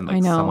alive and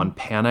like someone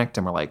panicked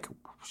and were like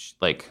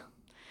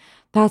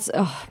that's,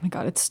 oh my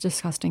God, it's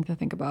disgusting to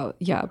think about.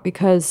 Yeah,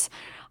 because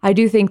I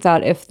do think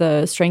that if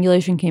the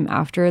strangulation came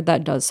after,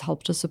 that does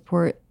help to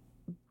support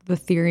the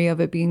theory of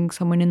it being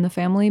someone in the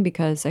family,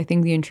 because I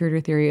think the intruder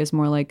theory is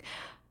more like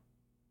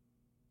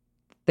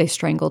they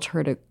strangled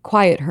her to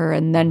quiet her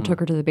and then took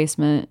her to the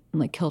basement and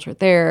like killed her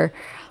there.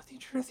 The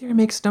intruder theory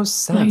makes no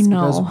sense. I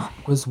know.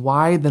 Because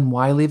why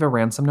leave a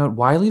ransom note?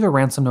 Why leave a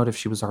ransom note if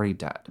she was already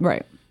dead?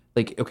 Right.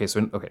 Like,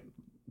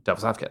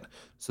 devil's advocate.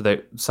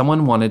 So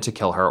someone wanted to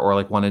kill her or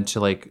like wanted to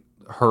like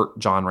hurt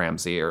John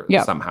Ramsey or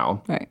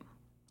somehow. Right.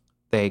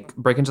 They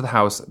break into the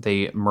house.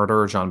 They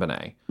murder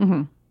JonBenét.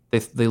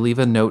 They leave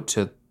a note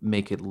to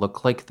make it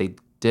look like they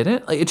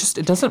didn't. Like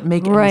it doesn't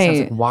make any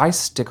sense. Like, why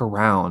stick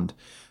around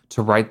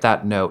to write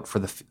that note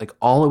for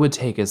all it would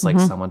take is like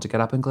someone to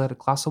get up and get a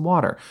glass of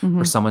water,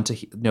 or someone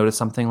to notice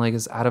something like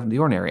is out of the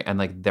ordinary, and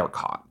like they're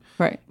caught.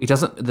 Right. It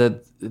doesn't.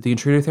 The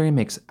intruder theory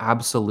makes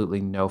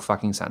absolutely no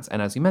fucking sense.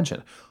 And as you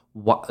mentioned,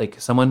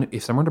 if someone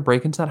were to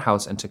break into that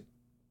house and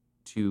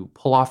to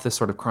pull off this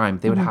sort of crime,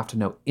 they would have to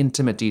know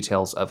intimate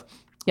details of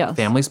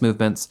family's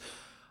movements,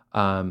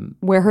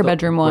 where her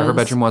bedroom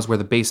was, where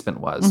the basement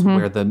was,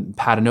 where the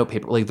pad of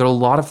notepaper. Like there are a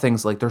lot of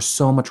things. Like there's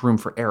so much room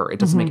for error. It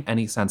doesn't make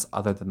any sense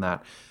other than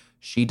that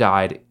she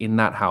died in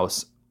that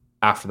house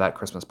after that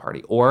Christmas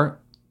party,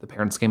 or the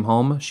parents came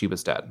home, she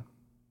was dead.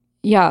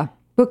 Yeah,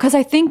 because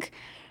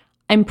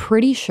I'm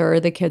pretty sure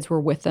the kids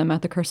were with them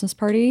at the Christmas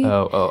party.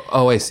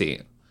 Oh, I see.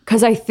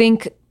 Because I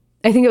think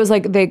it was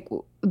like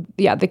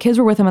the kids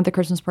were with them at the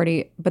Christmas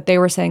party, but they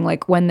were saying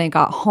like when they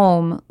got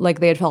home,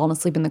 like they had fallen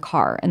asleep in the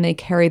car and they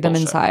carried them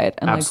inside.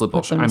 And absolute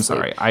bullshit. I'm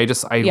sorry. I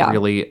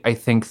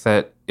think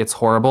that it's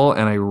horrible,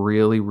 and I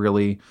really,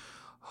 really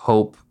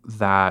hope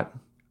that.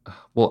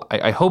 Well,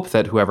 I hope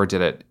that whoever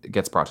did it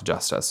gets brought to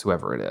justice,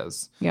 whoever it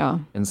is. Yeah.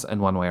 In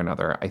one way or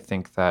another. I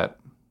think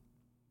that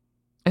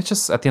it's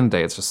just, at the end of the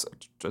day,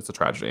 it's a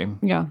tragedy.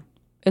 Yeah.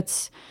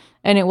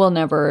 And it will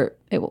never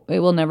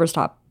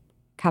stop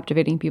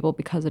captivating people,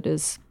 because it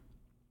is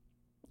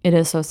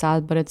so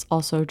sad, but it's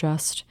also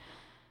just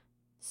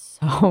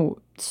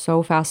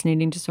so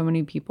fascinating to so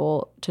many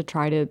people to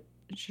try to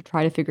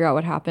figure out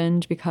what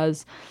happened,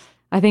 because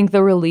I think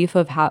the relief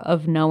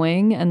of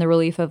knowing and the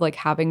relief of like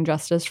having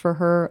justice for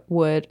her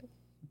would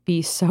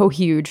be so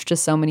huge to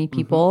so many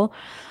people.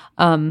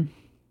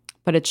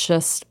 But it's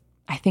just,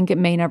 I think it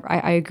may never,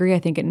 I agree. I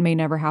think it may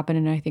never happen.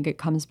 And I think it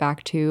comes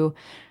back to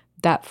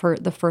that for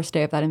the first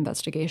day of that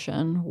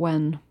investigation,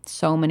 when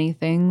so many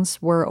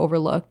things were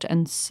overlooked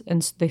and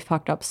they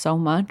fucked up so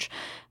much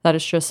that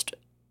it's just,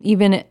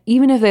 even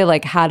if they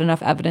like had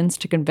enough evidence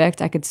to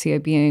convict, I could see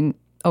it being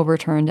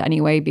overturned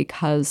anyway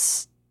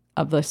because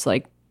of this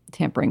like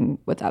tampering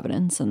with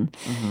evidence. And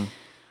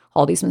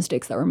all these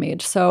mistakes that were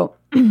made. So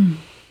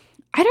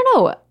I don't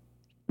know.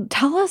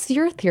 Tell us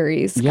your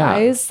theories,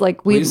 guys.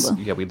 Like we'd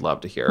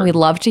love to hear. We'd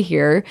love to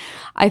hear.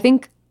 I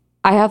think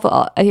I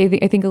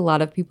think a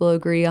lot of people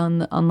agree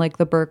on like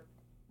the Burke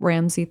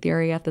Ramsey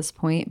theory at this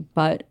point,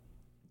 but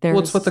there's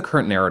it's what the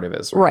current narrative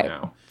is right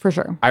now. For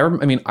sure. I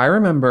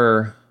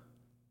remember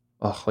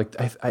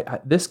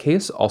this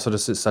case also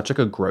just is such like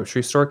a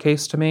grocery store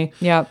case to me.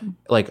 Yeah.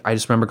 Like I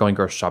just remember going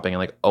grocery shopping and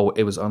like,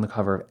 it was on the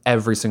cover of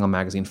every single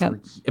magazine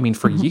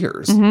for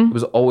years. It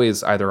was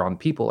always either on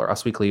People or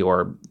Us Weekly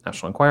or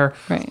National Enquirer.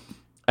 Right.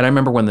 And I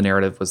remember when the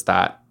narrative was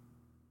that,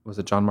 was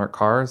it John Mark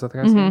Carr? Is that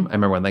the guy's name? I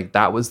remember when like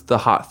that was the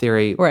hot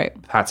theory. Right.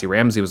 Patsy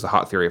Ramsey was the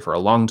hot theory for a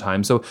long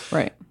time. So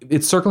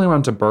it's circling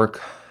around to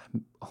Burke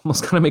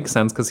almost kind of makes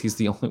sense because he's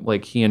the only,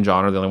 like he and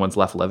John are the only ones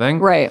left living.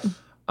 Right.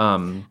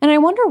 And I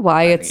wonder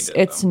why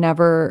it's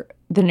never,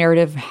 the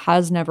narrative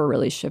has never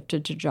really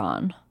shifted to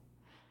John,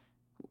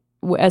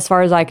 as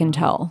far as I can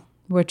tell,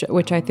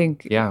 which I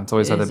think it's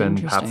always either been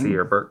Patsy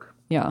or Burke.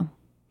 Yeah.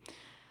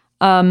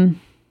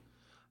 Send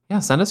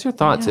us your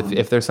thoughts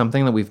if there's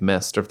something that we've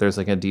missed, or if there's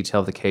like a detail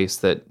of the case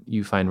that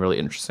you find really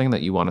interesting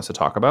that you want us to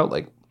talk about,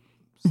 like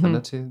send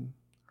it to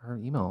our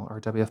email,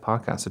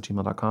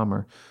 rwfpodcast@gmail.com,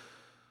 or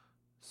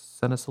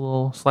send us a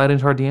little slide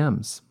into our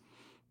DMs.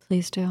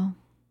 Please do.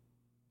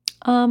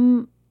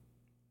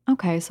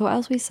 Okay, so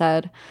as we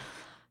said,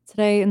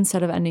 today,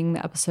 instead of ending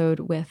the episode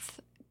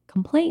with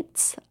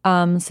complaints,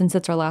 since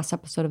it's our last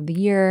episode of the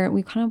year,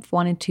 we kind of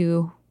wanted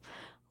to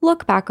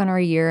look back on our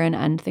year and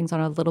end things on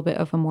a little bit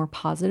of a more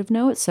positive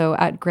note. So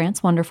at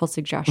Grant's wonderful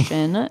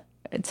suggestion,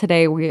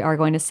 today we are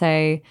going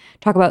to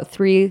talk about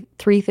three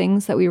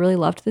things that we really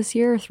loved this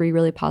year, 3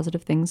 really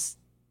positive things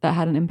that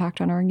had an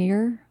impact on our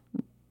year.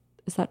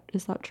 Is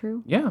that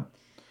true? Yeah.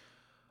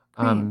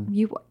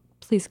 You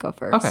please go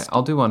first. Okay,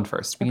 I'll do one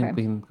first. We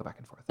can go back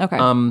and forth. Okay.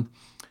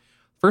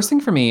 First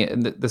thing for me,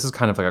 and this is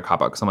kind of like a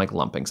cop-out because I'm like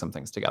lumping some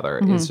things together.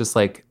 It's just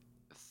like,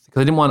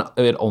 because I didn't want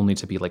it only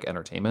to be like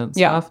entertainment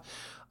stuff.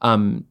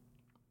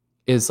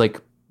 Is like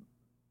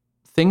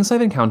things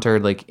I've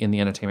encountered like in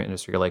the entertainment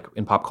industry or like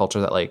in pop culture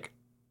that like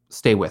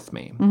stay with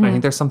me. And I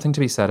think there's something to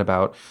be said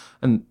about,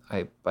 and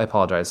I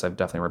apologize, I'm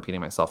definitely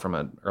repeating myself from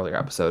an earlier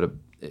episode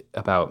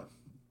about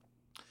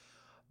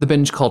the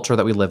binge culture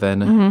that we live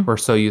in. We're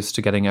so used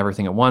to getting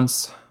everything at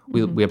once.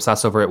 We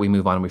obsess over it, we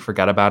move on, and we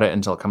forget about it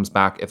until it comes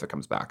back, if it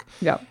comes back.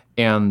 Yeah.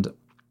 And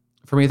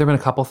for me, there have been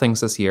a couple things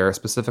this year,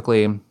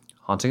 specifically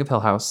Haunting of Hill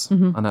House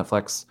on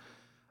Netflix,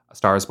 A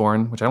Star is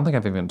Born, which I don't think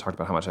I've even talked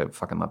about how much I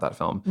fucking love that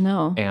film.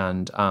 No.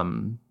 And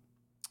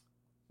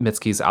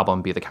Mitski's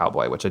album, Be the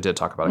Cowboy, which I did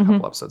talk about a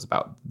couple episodes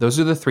about. Those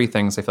are the 3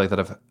 things I feel like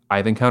that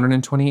I've encountered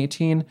in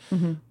 2018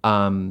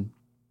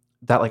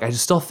 that like I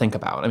just still think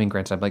about. I mean,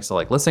 granted, I'm like still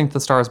like listening to the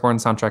Star is Born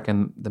soundtrack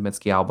and the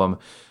Mitski album,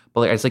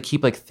 but like I just like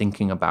keep like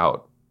thinking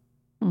about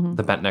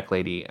the Bent Neck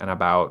Lady and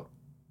about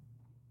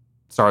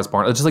Star is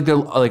Born. It's just like they're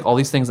like all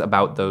these things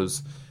about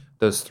those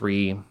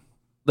 3.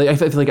 Like I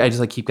feel like I just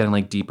like keep getting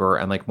like deeper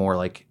and like more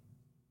like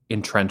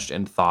entrenched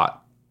in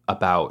thought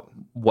about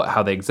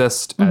how they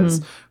exist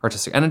as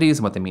artistic entities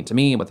and what they mean to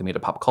me and what they mean to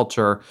pop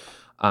culture.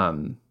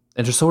 And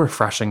just so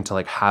refreshing to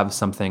like have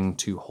something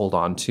to hold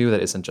on to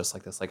that isn't just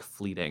like this like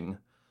fleeting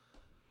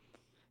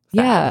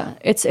fad. Yeah,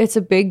 it's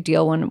a big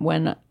deal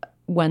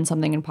when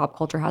something in pop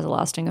culture has a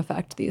lasting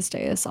effect these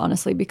days,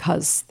 honestly,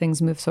 because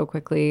things move so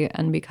quickly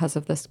and because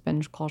of this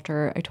binge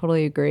culture. I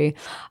totally agree.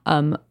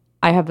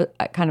 I have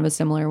kind of a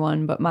similar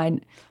one, but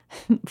mine,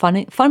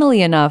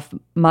 funnily enough,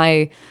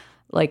 my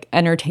like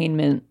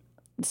entertainment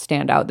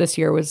standout this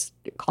year was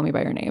Call Me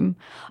by Your Name.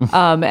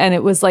 And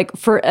it was like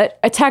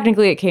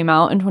technically it came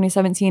out in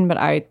 2017, but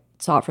I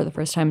saw it for the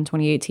first time in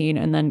 2018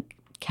 and then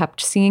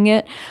kept seeing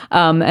it.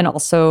 And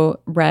also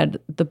read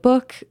the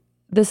book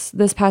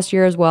this past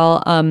year as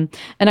well. And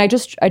I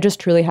just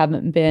truly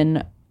haven't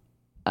been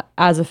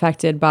as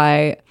affected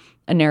by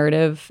a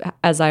narrative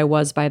as I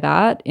was by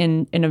that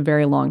in a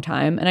very long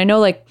time. And I know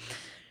like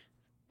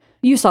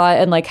you saw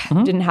it and like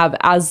didn't have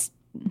as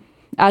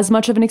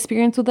much of an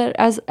experience with it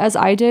as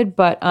I did,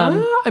 but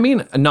I mean,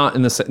 definitely not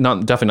in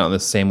the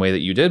same way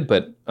that you did,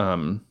 but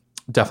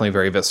definitely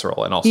very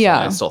visceral and also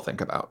I still think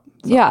about.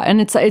 So. Yeah, and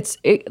it's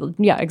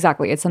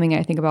exactly. It's something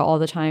I think about all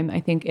the time. I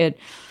think it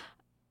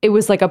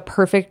was like a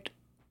perfect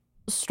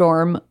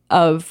storm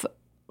of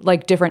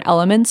like different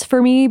elements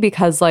for me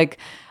because like,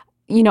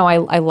 you know,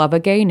 I love a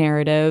gay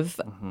narrative.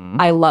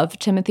 I love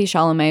Timothée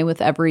Chalamet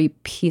with every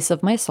piece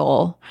of my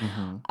soul.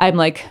 I'm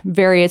like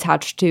very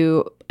attached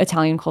to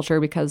Italian culture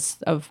because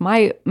of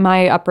my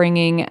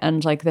upbringing,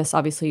 and like this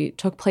obviously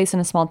took place in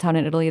a small town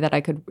in Italy that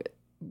I could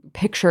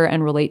picture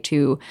and relate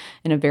to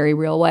in a very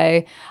real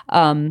way.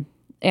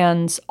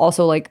 And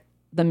also like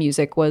the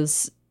music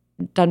was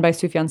done by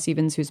Sufjan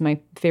Stevens, who's my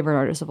favorite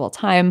artist of all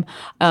time.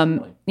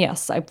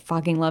 Yes, I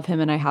fucking love him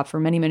and I have for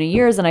many, many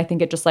years. And I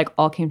think it just like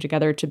all came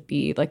together to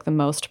be like the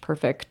most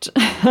perfect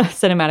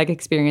cinematic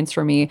experience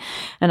for me.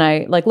 And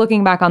I like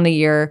looking back on the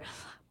year,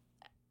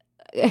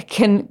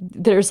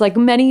 there's like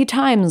many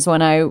times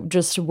when I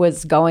just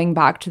was going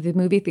back to the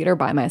movie theater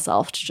by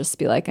myself to just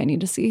be like, I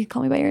need to see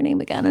Call Me by Your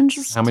Name again. And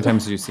just, How many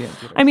times did you see it?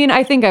 I mean,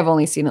 I think I've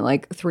only seen it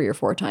like 3 or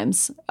 4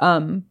 times.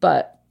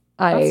 But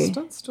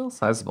That's still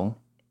sizable.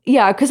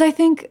 Yeah, because I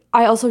think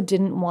I also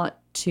didn't want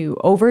to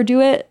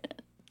overdo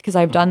it, because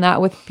I've done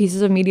that with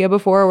pieces of media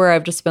before where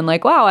I've just been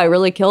like, wow, I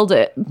really killed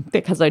it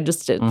because I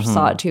just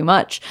saw it too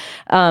much.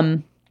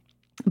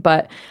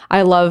 But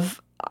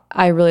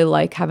I really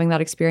like having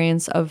that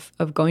experience of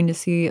going to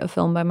see a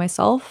film by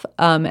myself.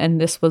 And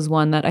this was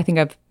one that I think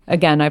I've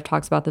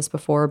talked about this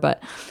before,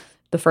 but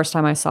the first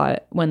time I saw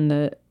it, when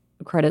the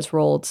credits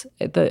rolled,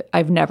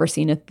 I've never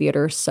seen a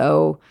theater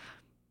so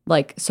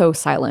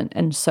silent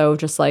and so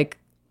just like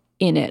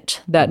in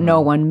it that no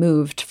one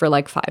moved for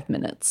like 5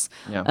 minutes.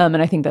 Yeah.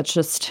 And I think it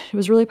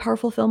was a really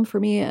powerful film for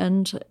me,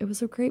 and it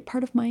was a great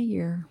part of my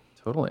year.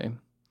 Totally.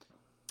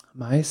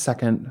 My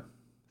second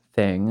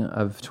thing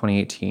of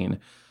 2018,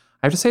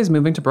 I have to say, is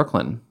moving to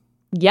Brooklyn.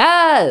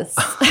 Yes.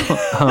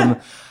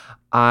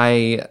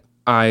 I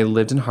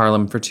lived in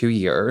Harlem for 2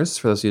 years,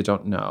 for those of you who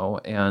don't know,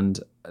 and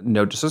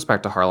no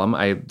disrespect to Harlem,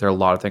 there are a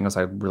lot of things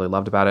I really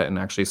loved about it and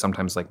actually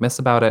sometimes like miss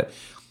about it.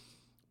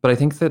 But I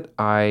think that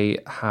I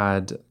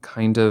was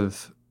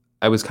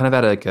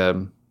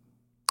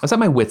at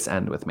my wit's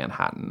end with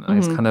Manhattan.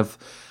 And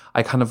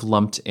I kind of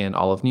lumped in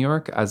all of New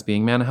York as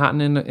being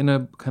Manhattan in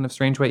a kind of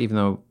strange way, even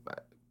though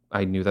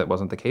I knew that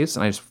wasn't the case.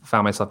 And I just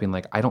found myself being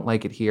like, I don't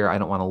like it here. I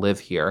don't want to live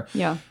here.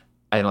 Yeah.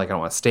 I don't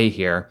want to stay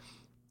here.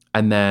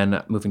 And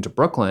then moving to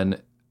Brooklyn,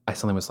 I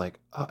suddenly was like,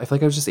 oh, I feel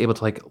like I was just able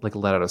to like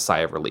let out a sigh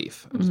of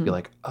relief and just be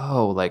like,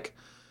 oh, like,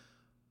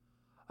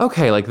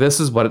 okay, like this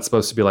is what it's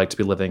supposed to be like to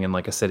be living in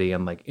like a city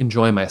and like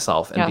enjoy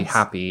myself and be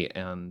happy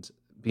and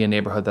be a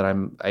neighborhood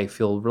that I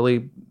feel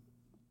really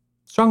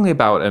strongly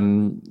about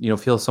and,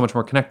 feel so much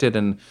more connected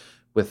and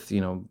with,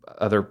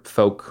 other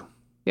folk.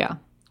 Yeah.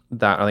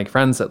 That are like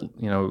friends that,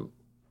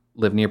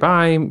 live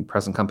nearby,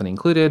 present company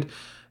included.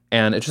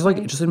 And it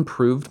just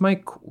improved my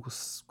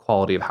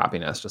quality of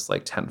happiness just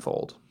like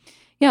tenfold.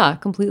 Yeah,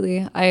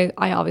 completely. I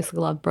obviously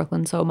love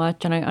Brooklyn so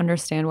much, and I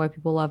understand why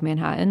people love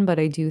Manhattan, but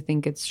I do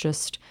think it's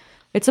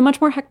a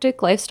much more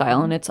hectic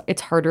lifestyle, and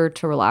it's harder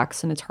to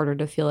relax, and it's harder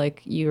to feel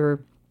like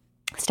you're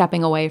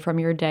stepping away from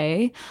your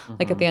day.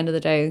 Like at the end of the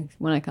day,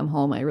 when I come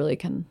home, I really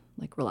can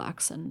like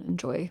relax and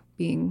enjoy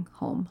being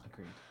home.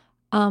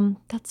 Agreed.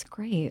 That's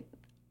great.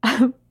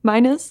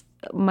 Mine is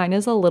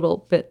a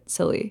little bit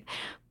silly,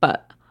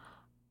 but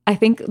I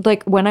think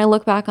like when I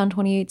look back on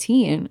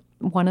 2018,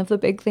 one of the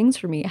big things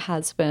for me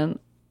has been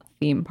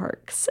theme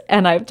parks.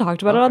 And I've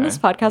talked about it on this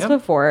podcast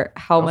before,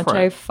 how much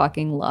I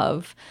fucking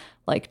love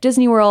like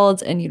Disney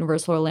World and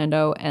Universal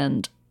Orlando.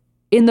 And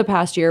in the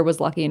past year was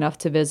lucky enough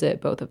to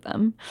visit both of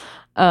them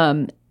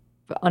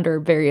under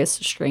various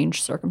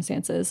strange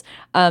circumstances.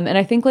 And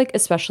I think like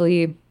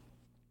especially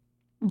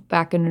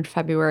back in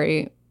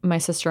February, my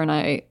sister and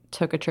I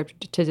took a trip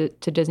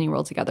to Disney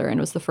World together, and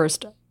it was the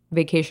first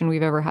vacation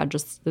we've ever had,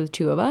 just the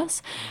two of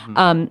us.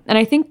 And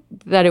I think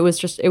that it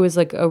was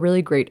like a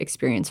really great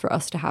experience for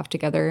us to have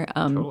together.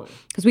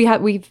 Because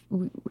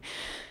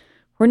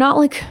we're not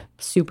like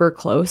super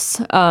close.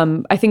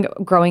 I think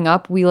growing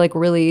up, we like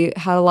really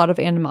had a lot of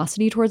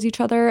animosity towards each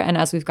other. And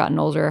as we've gotten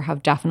older,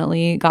 have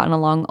definitely gotten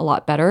along a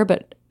lot better,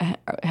 but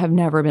have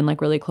never been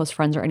like really close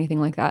friends or anything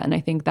like that. And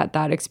I think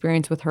that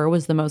experience with her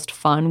was the most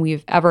fun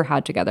we've ever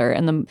had together.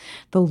 And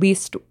the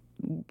least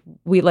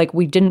we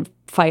didn't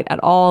fight at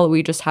all.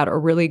 We just had a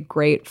really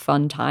great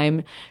fun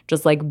time,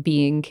 just like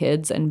being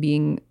kids and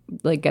being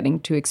like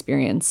getting to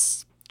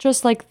experience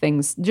just like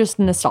things, just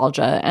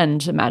nostalgia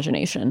and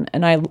imagination.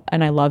 And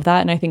I love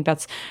that. And I think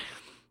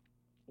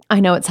I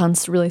know it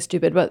sounds really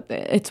stupid, but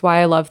it's why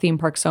I love theme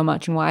parks so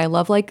much, and why I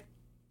love like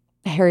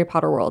Harry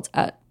Potter World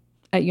at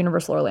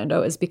Universal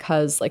Orlando, is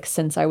because like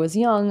since I was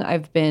young,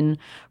 I've been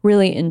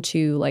really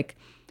into like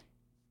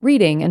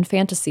reading and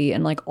fantasy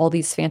and like all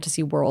these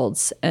fantasy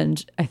worlds.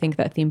 And I think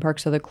that theme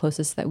parks are the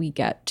closest that we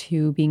get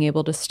to being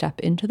able to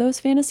step into those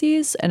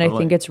fantasies. And I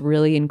think it's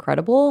really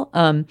incredible.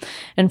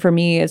 And for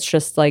me, it's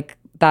just like,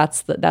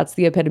 that's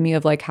the epitome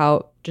of like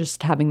how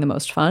just having the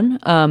most fun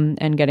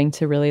and getting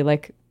to really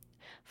like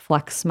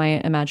flex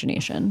my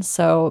imagination.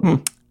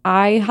 So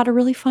I had a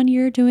really fun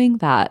year doing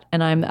that.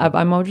 And I'm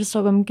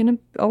going to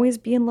always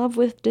be in love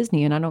with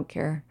Disney, and I don't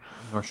care.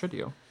 Nor should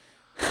you.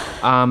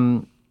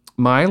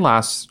 My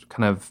last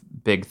kind of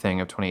big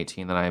thing of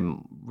 2018 that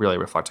I'm really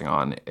reflecting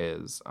on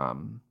is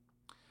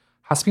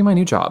has to be my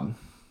new job.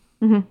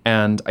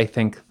 And I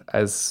think,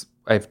 as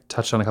I've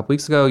touched on a couple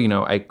weeks ago,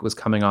 I was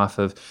coming off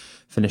of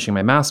finishing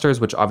my master's,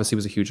 which obviously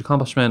was a huge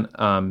accomplishment. Yes.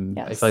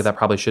 I feel like that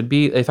probably should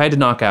be. If I had to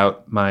knock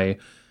out my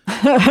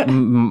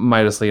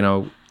just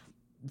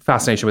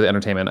fascination with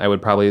entertainment, I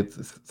would probably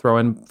throw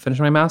in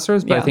finishing my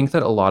master's. But I think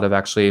that a lot of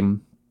actually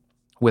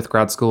with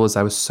grad school is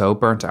I was so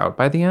burnt out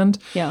by the end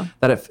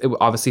that it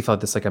obviously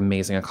felt this like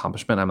amazing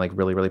accomplishment. I'm like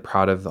really, really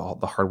proud of all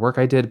the hard work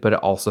I did, but it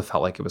also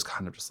felt like it was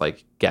kind of just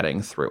like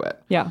getting through it.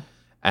 Yeah.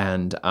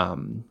 And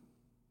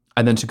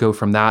And then to go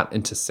from that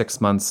into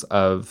 6 months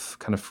of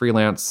kind of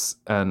freelance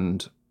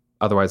and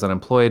otherwise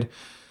unemployed,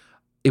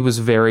 it was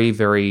very,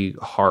 very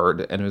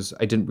hard. And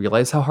I didn't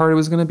realize how hard it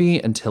was going to be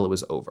until it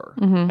was over.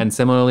 And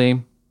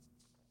similarly,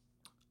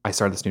 I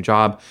started this new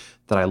job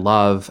that I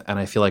love and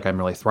I feel like I'm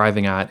really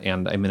thriving at.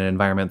 And I'm in an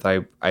environment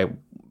that I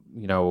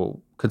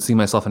could see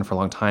myself in for a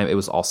long time. It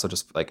was also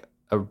just like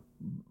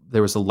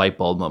there was a light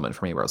bulb moment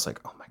for me where I was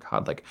like, oh my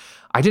God, like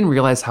I didn't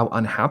realize how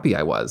unhappy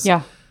I was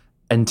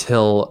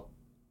until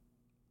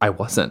I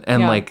wasn't.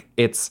 And like,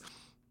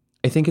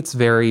 I think it's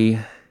very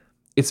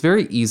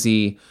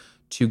easy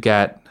to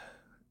get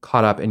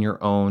caught up in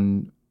your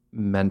own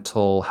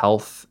mental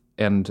health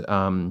and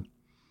to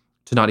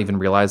not even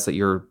realize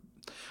that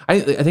I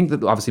think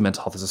that obviously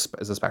mental health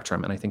is a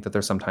spectrum. And I think that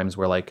there's some times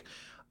where like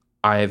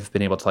I've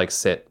been able to like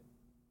sit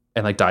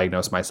and like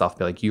diagnose myself,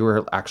 be like, you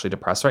are actually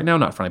depressed right now,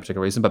 not for any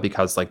particular reason, but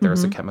because like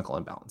there's a chemical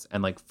imbalance.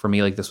 And like for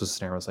me, like this was a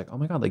scenario, I was like, oh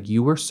my God, like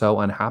you were so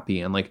unhappy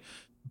and like,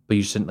 but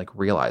you just didn't like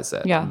realize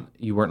it. Yeah. And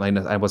you weren't like,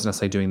 I wasn't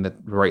necessarily doing the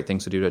right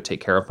things to do to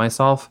take care of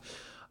myself.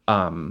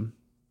 So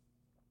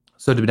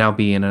to now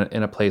be in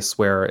a place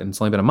where it's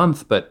only been a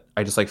month, but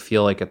I just like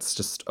feel like it's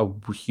just a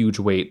huge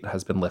weight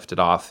has been lifted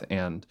off.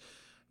 And,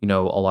 a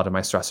lot of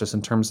my stressors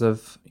in terms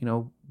of,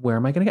 where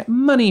am I going to get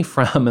money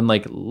from? And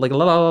like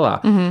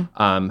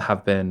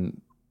have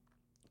been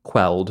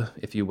quelled,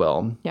 if you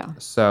will. Yeah.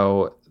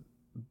 So,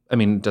 I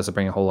mean, does it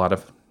bring a whole lot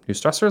of new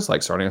stressors,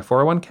 like starting a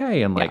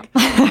 401k and like,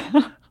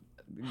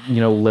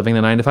 living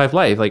the 9-to-5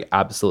 life? Like,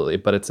 absolutely.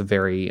 But it's a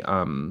very,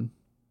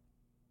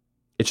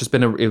 it's just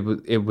been,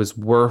 it was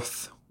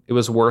worth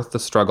the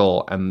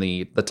struggle and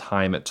the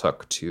time it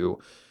took to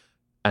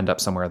end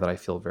up somewhere that I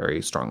feel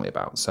very strongly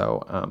about.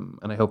 So,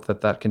 and I hope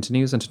that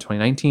continues into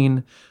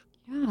 2019.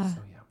 Yeah. So,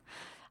 yeah.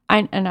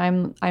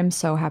 I'm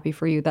so happy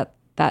for you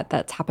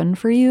that's happened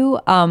for you.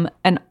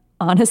 And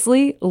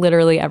honestly,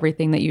 literally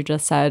everything that you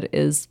just said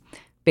is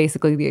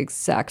basically the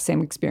exact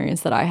same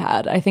experience that I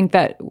had. I think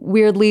that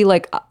weirdly,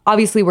 like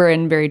obviously we're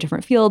in very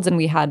different fields and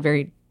we had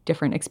very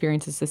different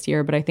experiences this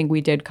year, but I think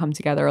we did come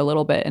together a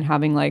little bit in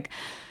having like,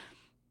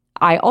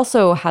 I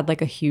also had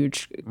like a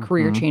huge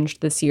career change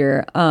this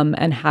year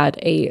and had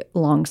a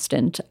long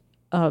stint.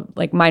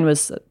 Like mine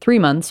was 3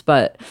 months,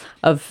 but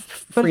of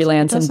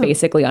freelance and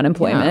basically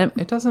unemployment.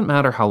 Yeah, it doesn't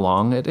matter how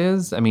long it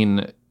is. I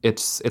mean,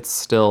 it's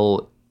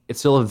still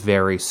a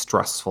very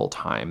stressful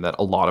time that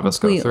a lot of us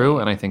go through.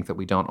 And I think that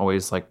we don't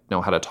always like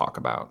know how to talk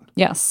about.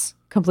 Yes,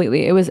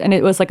 completely. It was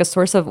like a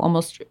source of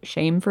almost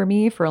shame for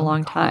me for a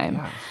long time.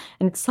 Yeah.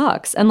 And it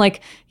sucks. And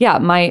like, yeah,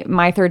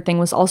 my third thing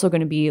was also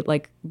going to be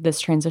like this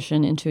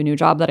transition into a new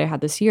job that I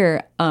had this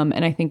year.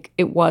 And I think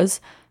it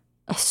was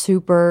a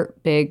super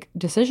big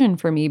decision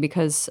for me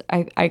because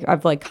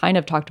I've like kind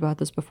of talked about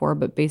this before,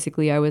 but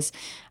basically I was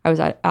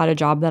at a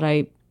job that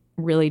I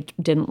really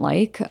didn't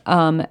like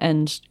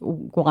and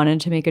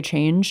wanted to make a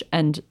change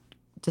and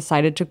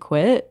decided to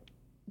quit,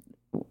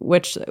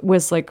 which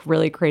was like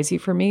really crazy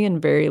for me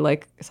and very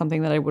like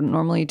something that I wouldn't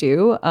normally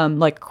do,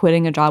 like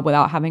quitting a job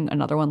without having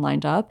another one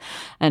lined up.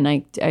 And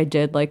I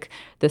did like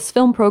this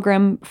film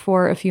program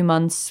for a few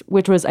months,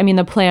 which was, I mean,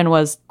 the plan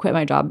was quit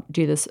my job,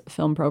 do this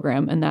film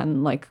program, and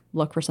then like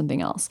look for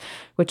something else,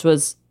 which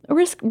was a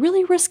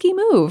really risky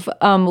move,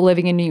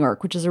 living in New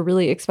York, which is a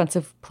really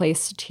expensive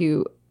place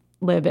to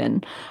live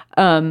in.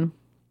 And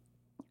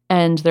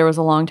there was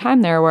a long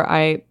time there where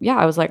I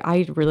was like,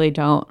 I really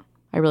don't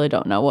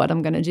know what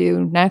I'm going to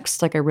do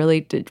next. Like, it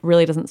really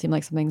doesn't seem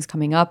like something's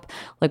coming up.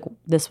 Like,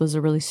 this was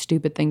a really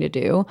stupid thing to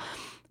do.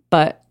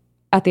 But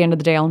at the end of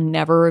the day, I'll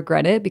never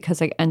regret it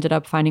because I ended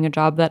up finding a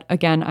job that,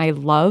 again, I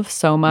love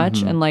so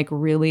much and like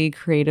really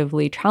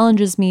creatively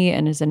challenges me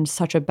and is in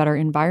such a better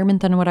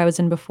environment than what I was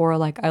in before.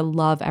 Like, I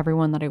love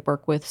everyone that I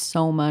work with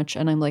so much.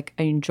 And I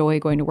enjoy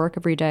going to work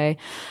every day.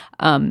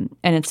 And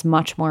it's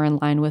much more in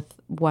line with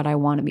what I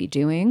want to be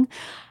doing.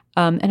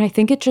 And I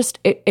think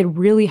it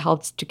really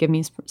helped to give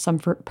me some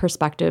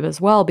perspective as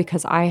well,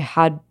 because I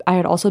had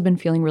also been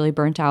feeling really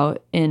burnt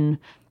out in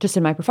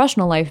my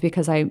professional life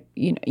because I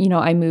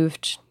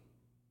moved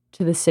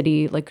to the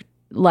city like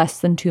less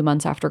than 2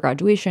 months after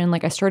graduation.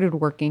 Like, I started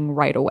working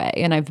right away,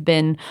 and I've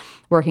been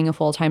working a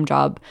full-time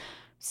job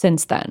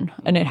since then.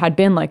 And it had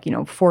been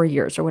 4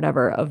 years or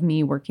whatever of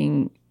me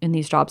working in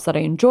these jobs that I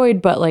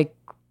enjoyed, but like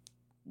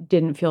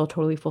didn't feel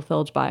totally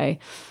fulfilled by.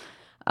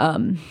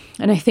 And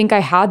I think I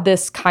had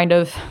this kind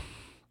of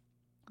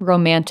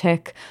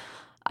romantic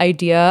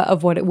idea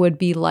of what it would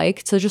be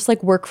like to just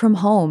like work from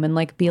home and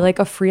like be like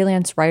a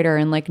freelance writer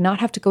and like not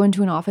have to go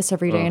into an office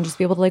every day and just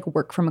be able to like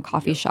work from a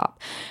coffee shop.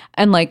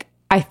 And like,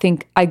 I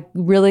think I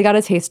really got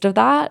a taste of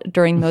that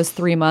during those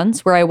 3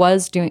 months where I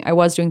was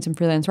doing some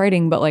freelance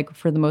writing, but like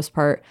for the most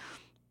part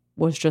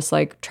was just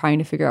like trying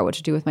to figure out what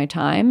to do with my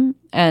time.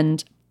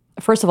 And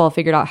first of all,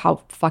 figured out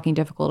how fucking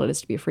difficult it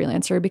is to be a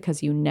freelancer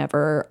because you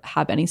never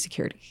have any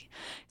security.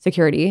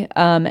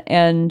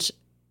 And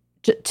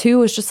two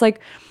was just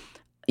like,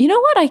 You know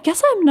what? I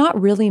guess I'm not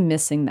really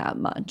missing that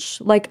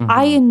much. Like,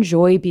 I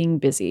enjoy being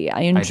busy.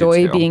 I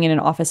enjoy too. being in an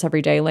office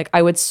every day. Like,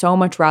 I would so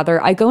much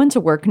rather. I go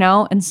into work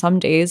now, and some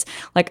days,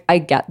 like, I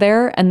get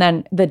there, and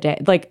then the day,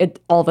 like,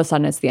 all of a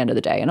sudden, it's the end of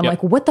the day, and I'm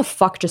like, what the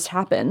fuck just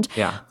happened?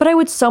 Yeah. But I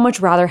would so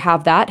much rather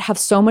have that, have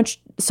so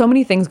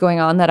many things going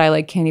on that I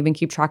like can't even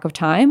keep track of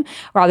time,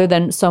 rather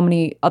than so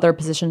many other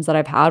positions that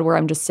I've had where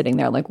I'm just sitting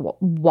there like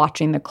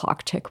watching the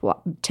clock tick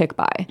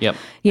by. Yep.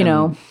 You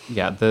know.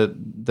 Yeah.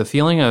 The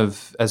feeling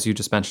of, as you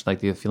just mentioned, like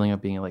the feeling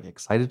of being like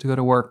excited to go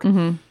to work,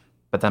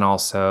 but then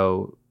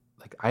also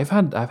like I've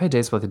had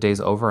days where the day's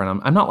over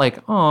and I'm not like,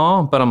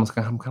 oh, but I'm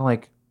kind of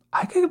like,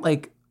 I could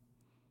like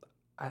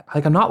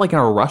I'm not like in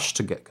a rush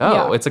to go.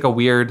 Yeah. It's like a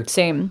weird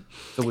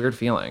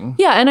feeling.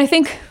 Yeah, and I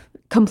think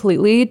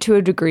completely to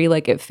a degree,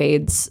 like it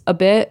fades a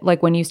bit.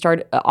 Like when you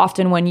start,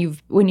 often when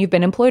you've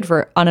been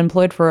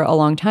unemployed for a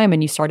long time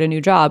and you start a new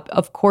job,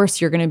 of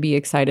course you're going to be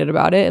excited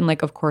about it, and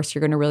like of course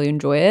you're going to really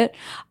enjoy it.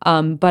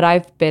 But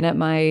I've been at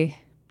my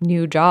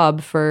new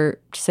job for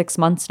 6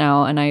 months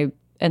now,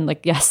 and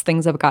like, yes,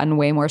 things have gotten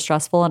way more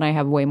stressful and I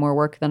have way more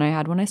work than I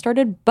had when I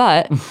started,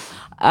 but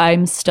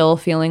I'm still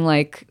feeling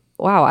like,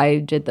 wow, I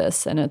did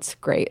this and it's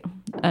great.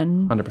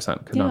 And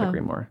 100% could not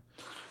agree more.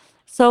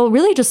 So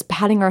really just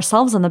patting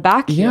ourselves on the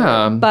back here.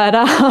 Yeah. But,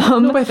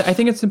 no, but I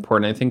think it's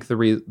important. I think the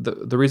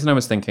reason I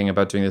was thinking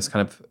about doing this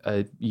kind of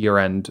a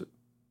year-end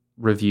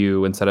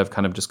review instead of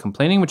kind of just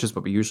complaining, which is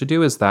what we usually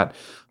do, is that,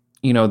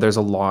 you know, there's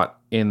a lot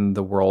in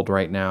the world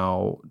right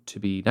now to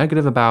be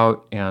negative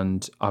about.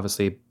 And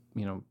obviously,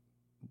 you know,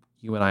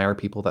 you and I are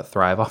people that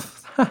thrive off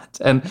of that.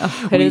 And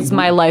it is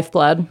my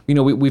lifeblood. You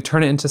know, we've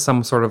turned it into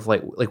some sort of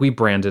like we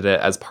branded it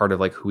as part of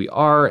like who we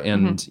are.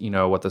 And, you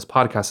know, what this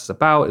podcast is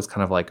about is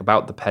kind of like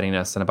about the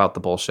pettiness and about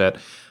the bullshit.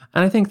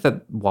 And I think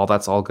that while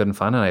that's all good and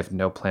fun, and I have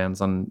no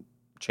plans on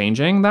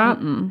changing that,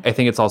 I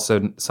think it's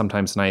also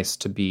sometimes nice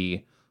to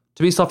be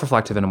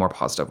self-reflective in a more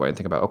positive way and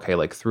think about, okay,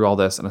 like through all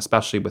this, and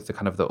especially with the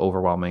kind of the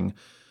overwhelming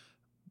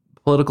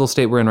political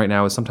state we're in right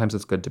now, is sometimes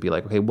it's good to be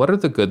like, okay, what are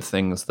the good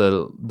things,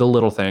 the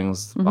little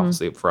things?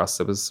 Obviously for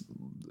us, it was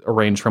a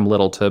range from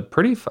little to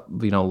pretty,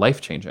 you know,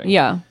 life-changing.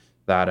 Yeah.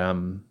 That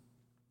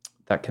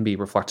can be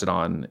reflected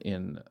on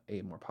in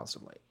a more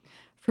positive light.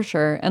 For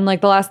sure. And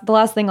like the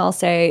last thing I'll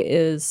say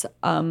is,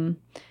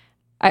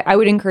 I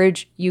would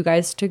encourage you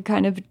guys to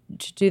kind of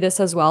to do this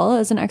as well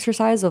as an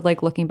exercise of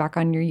like looking back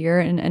on your year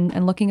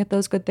and looking at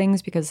those good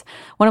things, because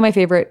one of my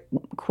favorite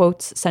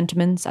quotes,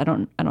 sentiments, I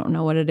don't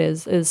know what it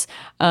is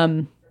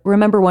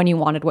remember when you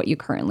wanted what you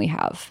currently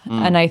have.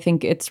 And I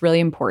think it's really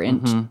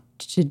important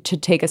to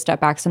take a step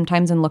back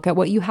sometimes and look at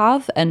what you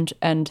have and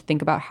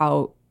think about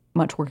how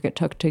much work it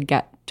took to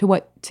get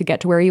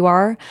to where you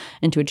are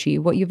and to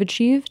achieve what you've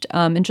achieved.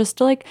 And just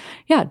to like,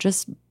 yeah,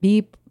 just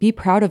be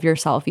proud of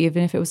yourself,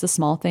 even if it was a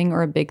small thing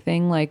or a big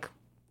thing. Like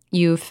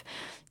you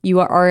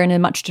are in a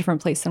much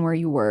different place than where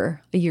you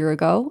were a year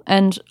ago.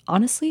 And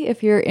honestly,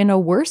 if you're in a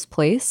worse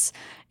place,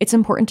 it's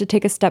important to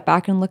take a step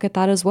back and look at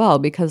that as well,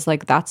 because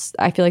like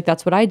I feel like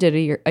that's what I did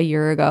a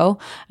year ago,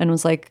 and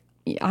was like,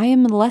 I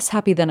am less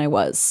happy than I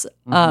was.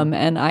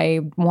 And I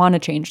want to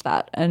change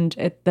that. And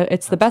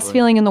it's the best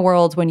feeling in the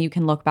world when you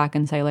can look back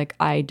and say like,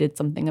 I did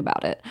something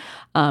about it.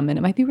 And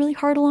it might be really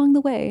hard along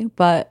the way,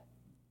 but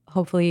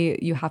hopefully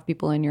you have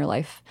people in your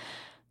life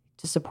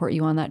to support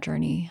you on that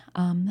journey.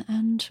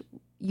 And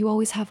you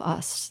always have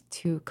us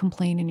to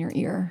complain in your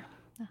ear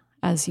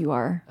as you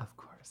are, of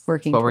course,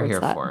 working towards that.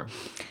 That's what we're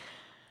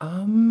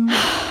here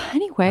for.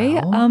 Anyway,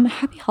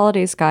 happy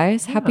holidays,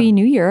 guys. Yeah. Happy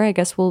New Year. I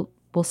guess we'll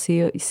see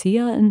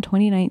ya in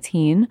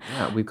 2019.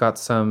 Yeah, we've got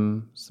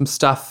some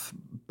stuff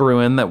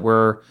brewing that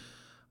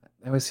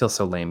I always feel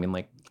so lame. I mean,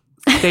 like,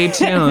 stay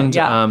tuned.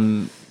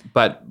 Yeah.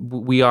 But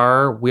we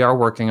are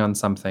working on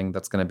something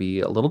that's going to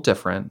be a little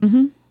different,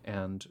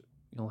 and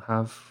you'll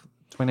have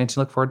 2019 to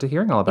look forward to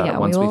hearing all about it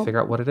once we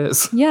figure out what it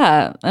is.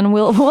 Yeah, and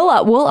we'll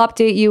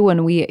update you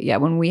when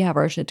we have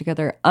our shit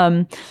together.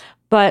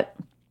 But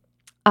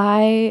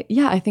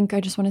I think I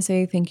just want to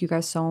say thank you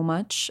guys so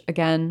much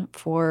again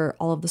for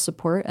all of the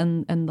support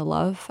and the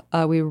love.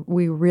 We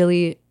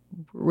really,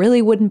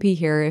 really wouldn't be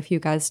here if you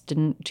guys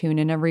didn't tune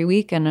in every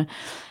week. And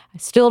I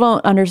still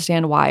don't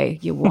understand why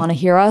you want to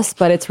hear us,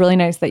 but it's really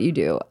nice that you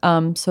do.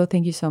 So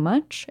thank you so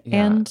much.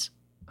 Yeah. And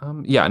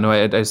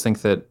I just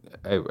think that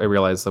I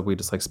realized that we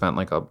just like spent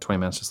like 20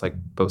 minutes just like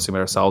boasting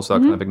about ourselves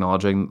without kind of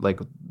acknowledging like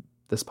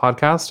this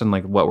podcast and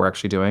like what we're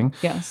actually doing.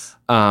 Yes.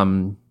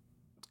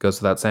 Goes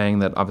without saying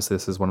that obviously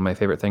this is one of my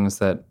favorite things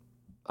that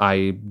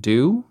I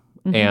do,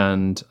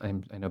 and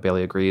I know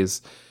Bailey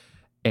agrees.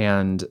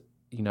 And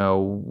you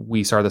know,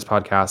 we started this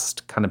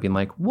podcast kind of being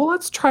like, well,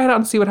 let's try it out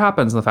and see what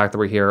happens. And the fact that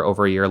we're here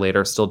over a year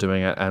later, still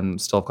doing it, and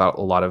still got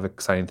a lot of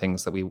exciting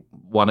things that we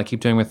want to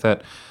keep doing with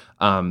it.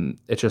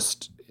 It's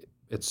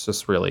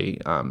just really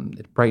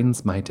it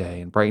brightens my day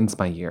and brightens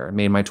my year. It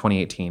made my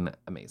 2018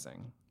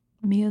 amazing.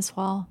 Me as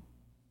well.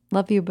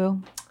 Love you,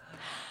 boo.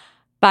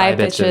 Bye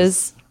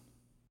bitches.